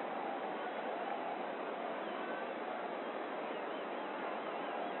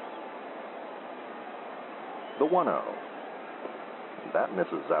 The 1-0. That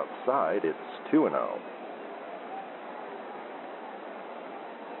misses outside. It's 2-0.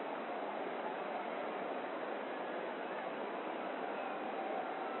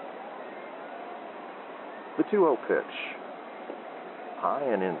 The 2-0 pitch. High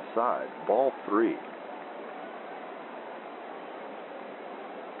and inside. Ball 3.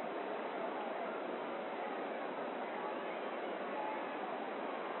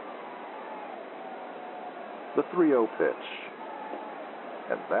 The 3-0 pitch.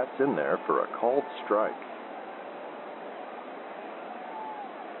 And that's in there for a called strike.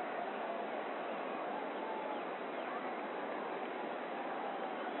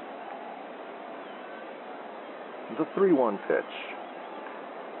 The 3-1 pitch.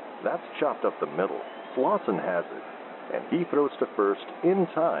 That's chopped up the middle. Slauson has it, and he throws to first in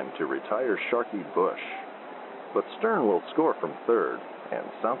time to retire Sharky Bush. But Stern will score from third, and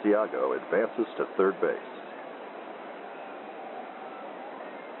Santiago advances to third base.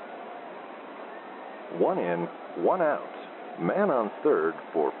 1 in, 1 out. Man on third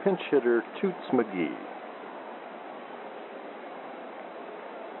for pinch hitter Toots McGee.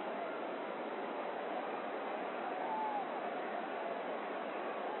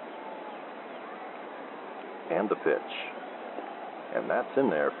 And the pitch. And that's in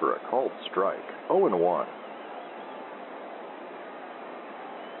there for a called strike. 0-1.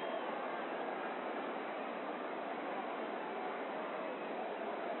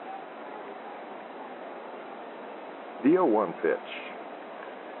 The 0-1 pitch.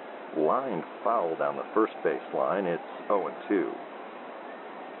 Lined foul down the first baseline. It's 0-2.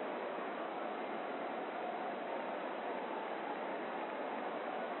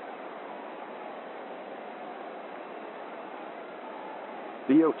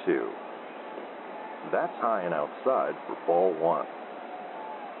 The 0-2. That's high and outside for ball 1.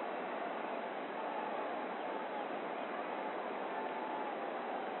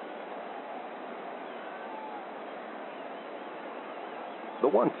 The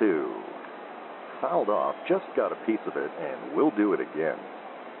 1-2. Fouled off, just got a piece of it, and will do it again.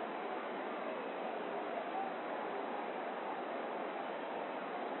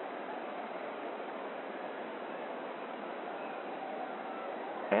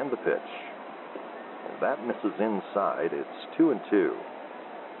 And the pitch. And that misses inside. It's 2-2.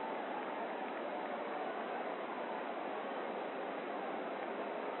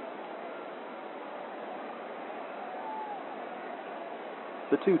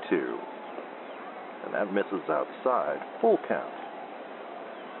 The 2-2. And that misses outside. Full count.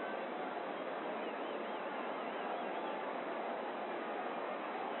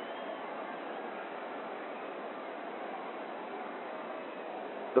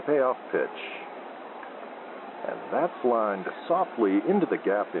 The payoff pitch. And that's lined softly into the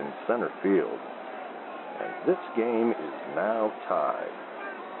gap in center field. And this game is now tied.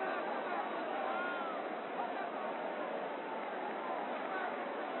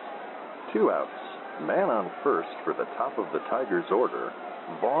 Two outs. Man on first for the top of the Tigers' order,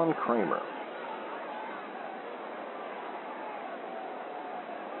 Vaughn Kramer.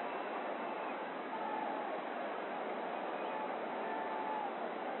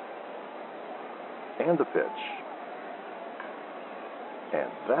 And the pitch. And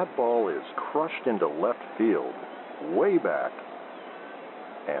that ball is crushed into left field, way back.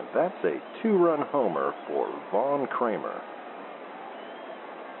 And that's a 2-run homer for Vaughn Kramer.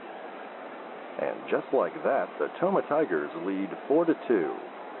 And just like that, the Tomah Tigers lead 4-2.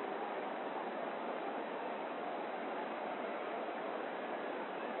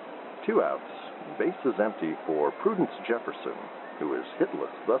 Two outs, bases empty for Prudence Jefferson, who is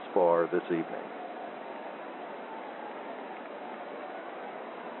hitless thus far this evening.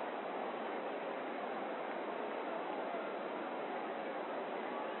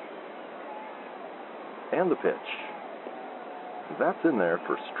 And the pitch. That's in there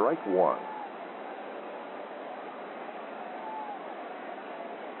for strike one.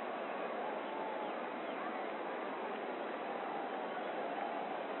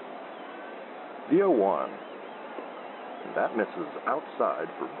 The 0-1. That misses outside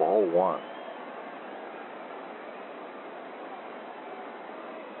for ball one.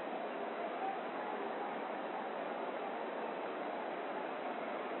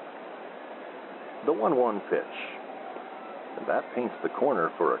 The 1-1 pitch. And that paints the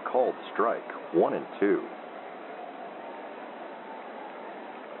corner for a called strike, 1-2.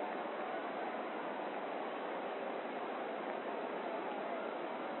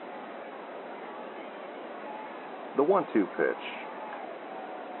 The 1-2 pitch.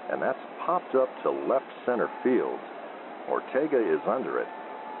 And that's popped up to left center field. Ortega is under it,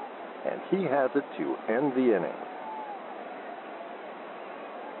 and he has it to end the inning.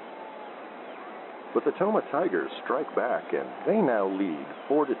 But the Tomah Tigers strike back, and they now lead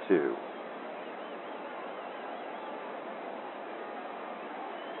 4-2.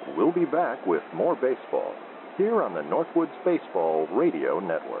 We'll be back with more baseball here on the Northwoods Baseball Radio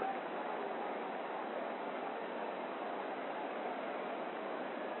Network.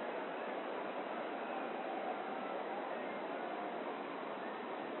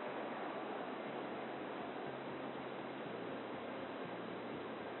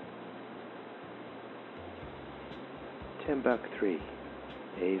 $10.3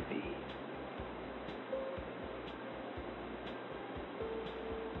 AV.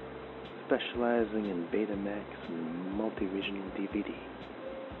 Specializing in Betamax and multi-regional DVD.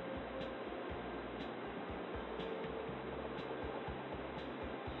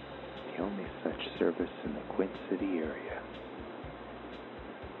 The only such service in the Quint City area.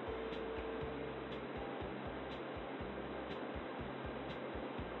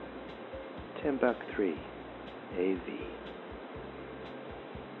 $10.3 AV.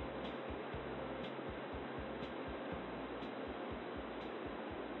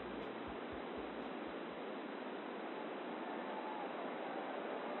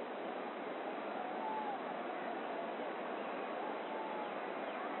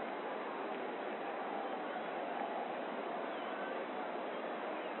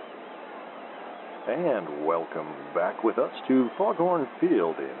 And welcome back with us to Foghorn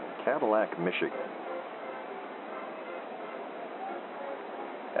Field in Cadillac, Michigan.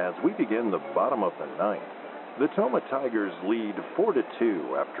 As we begin the bottom of the ninth, the Tomah Tigers lead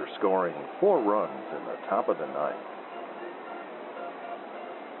 4-2 after scoring 4 runs in the top of the ninth.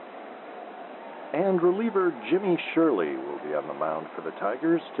 And reliever Jimmy Shirley will be on the mound for the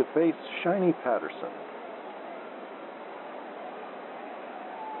Tigers to face Shiny Patterson.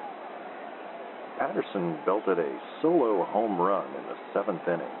 Patterson belted a solo home run in the 7th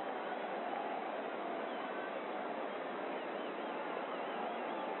inning.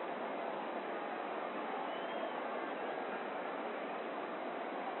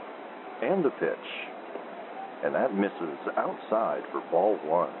 And the pitch. And that misses outside for ball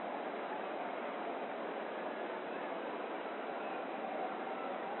one.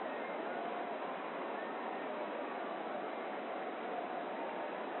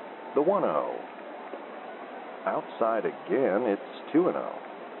 The 1-0. Outside again, it's 2-0.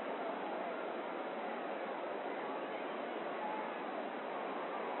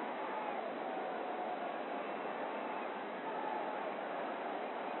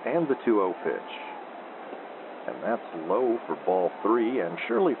 And the 2-0 pitch. And that's low for ball 3, and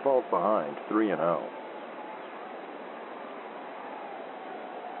Shirley falls behind 3-0.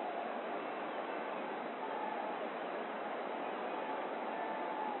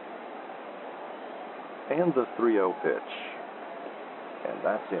 And the 3-0 pitch. And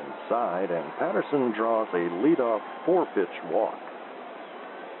that's inside, and Patterson draws a leadoff 4-pitch walk.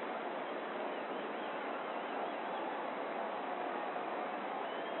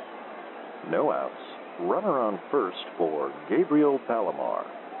 No outs. Runner on first for Gabriel Palomar.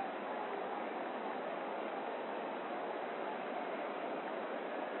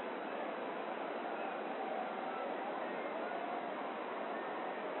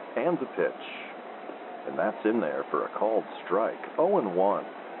 And the pitch. And that's in there for a called strike. 0-1.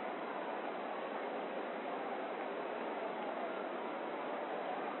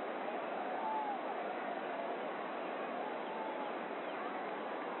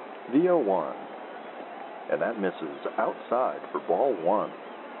 The 0-1. And that misses outside for ball one.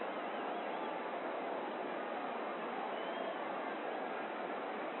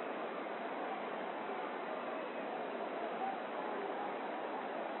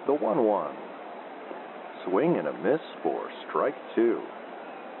 The 1-1. Swing and a miss for strike two.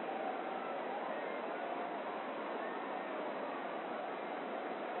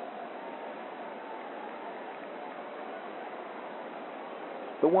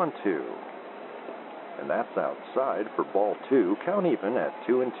 The 1-2. And that's outside for ball 2. Count even at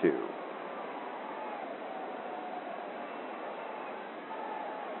 2-2.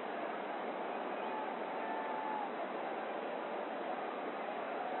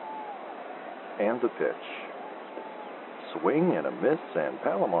 And the pitch. Swing and a miss, and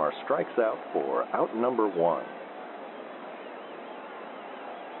Palomar strikes out for out number 1.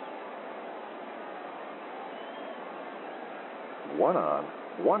 One on,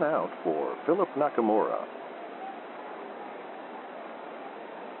 one out for Philip Nakamura.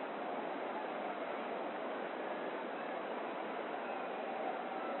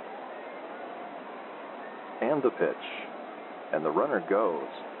 And the pitch. And the runner goes.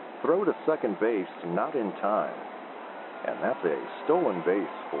 Throw to second base, not in time. And that's a stolen base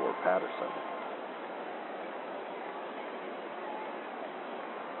for Patterson.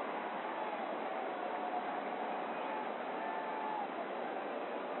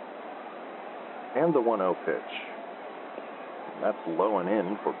 And the 1-0 pitch. And that's low and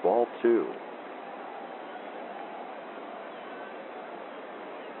in for ball 2.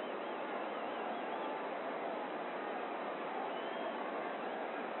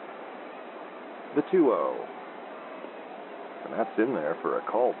 The 2-0. And that's in there for a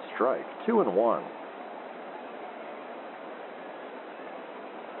called strike. 2-1.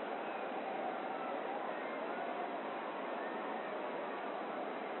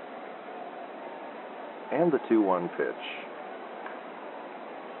 And the 2-1 pitch.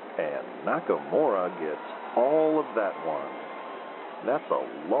 And Nakamura gets all of that one. That's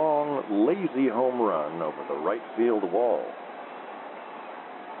a long, lazy home run over the right field wall.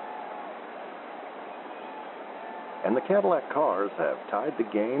 And the Cadillac Cars have tied the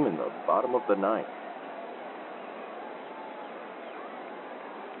game in the bottom of the 9th.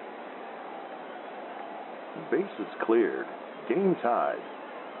 Bases cleared, game tied,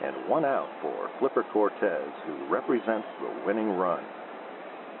 and 1 out for Flipper Cortez, who represents the winning run.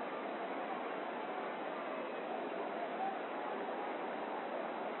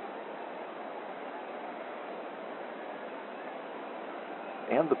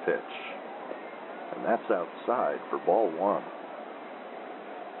 And the pitch. And that's outside for ball 1.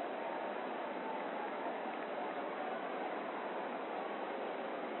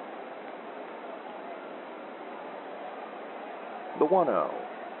 The 1-0.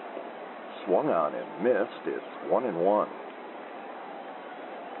 Swung on and missed. It's 1-1.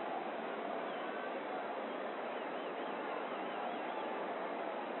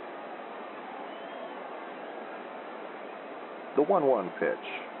 The 1-1 pitch.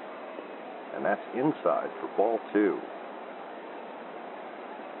 And that's inside for ball 2.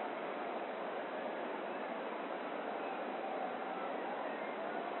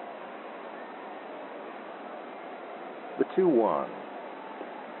 The 2-1.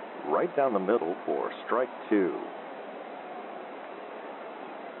 Right down the middle for strike 2.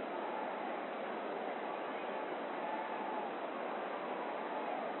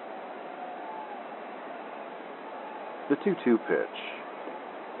 The 2-2 pitch.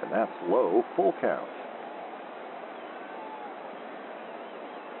 And that's low, full count.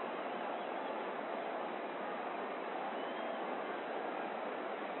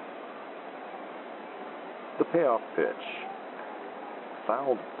 The payoff pitch.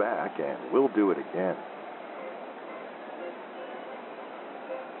 Fouled back, and we'll do it again.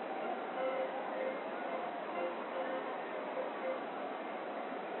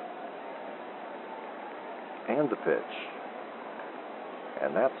 And the pitch.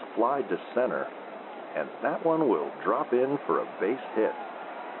 And that's fly to center, and that one will drop in for a base hit.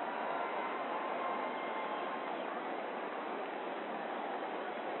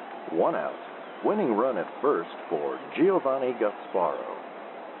 One out. Winning run at first for Giovanni Gasparo.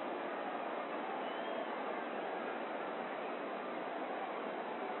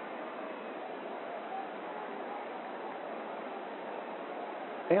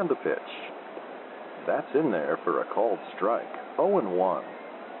 And the pitch. That's in there for a called strike. 0-1.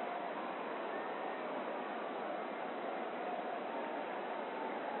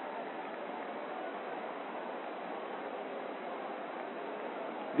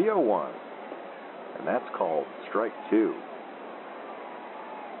 The 0-1. And that's called strike 2.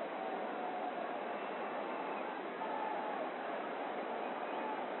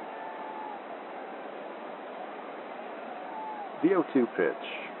 The 0-2 pitch.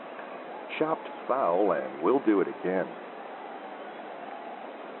 Chopped foul, and we'll do it again.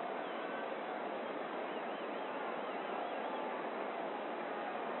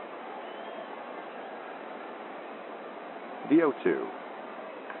 The 0-2.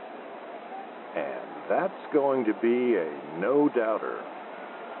 And that's going to be a no-doubter.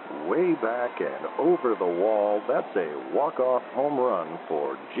 way back and over the wall. That's a walk-off home run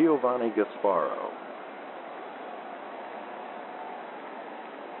for Giovanni Gasparo.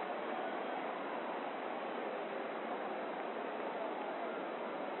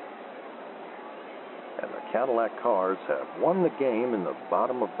 And the Cadillac Cars have won the game in the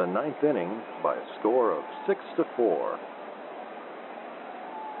bottom of the ninth inning by a score of 6-4.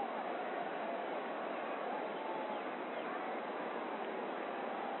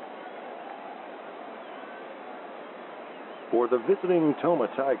 For the visiting Tomah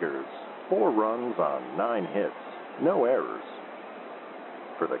Tigers, 4 runs on 9 hits, no errors.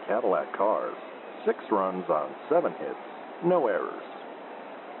 For the Cadillac Cars, 6 runs on 7 hits, no errors.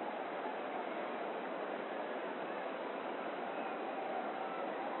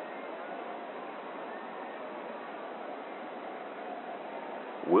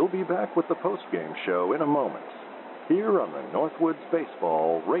 We'll be back with the postgame show in a moment, here on the Northwoods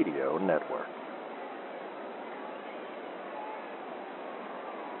Baseball Radio Network.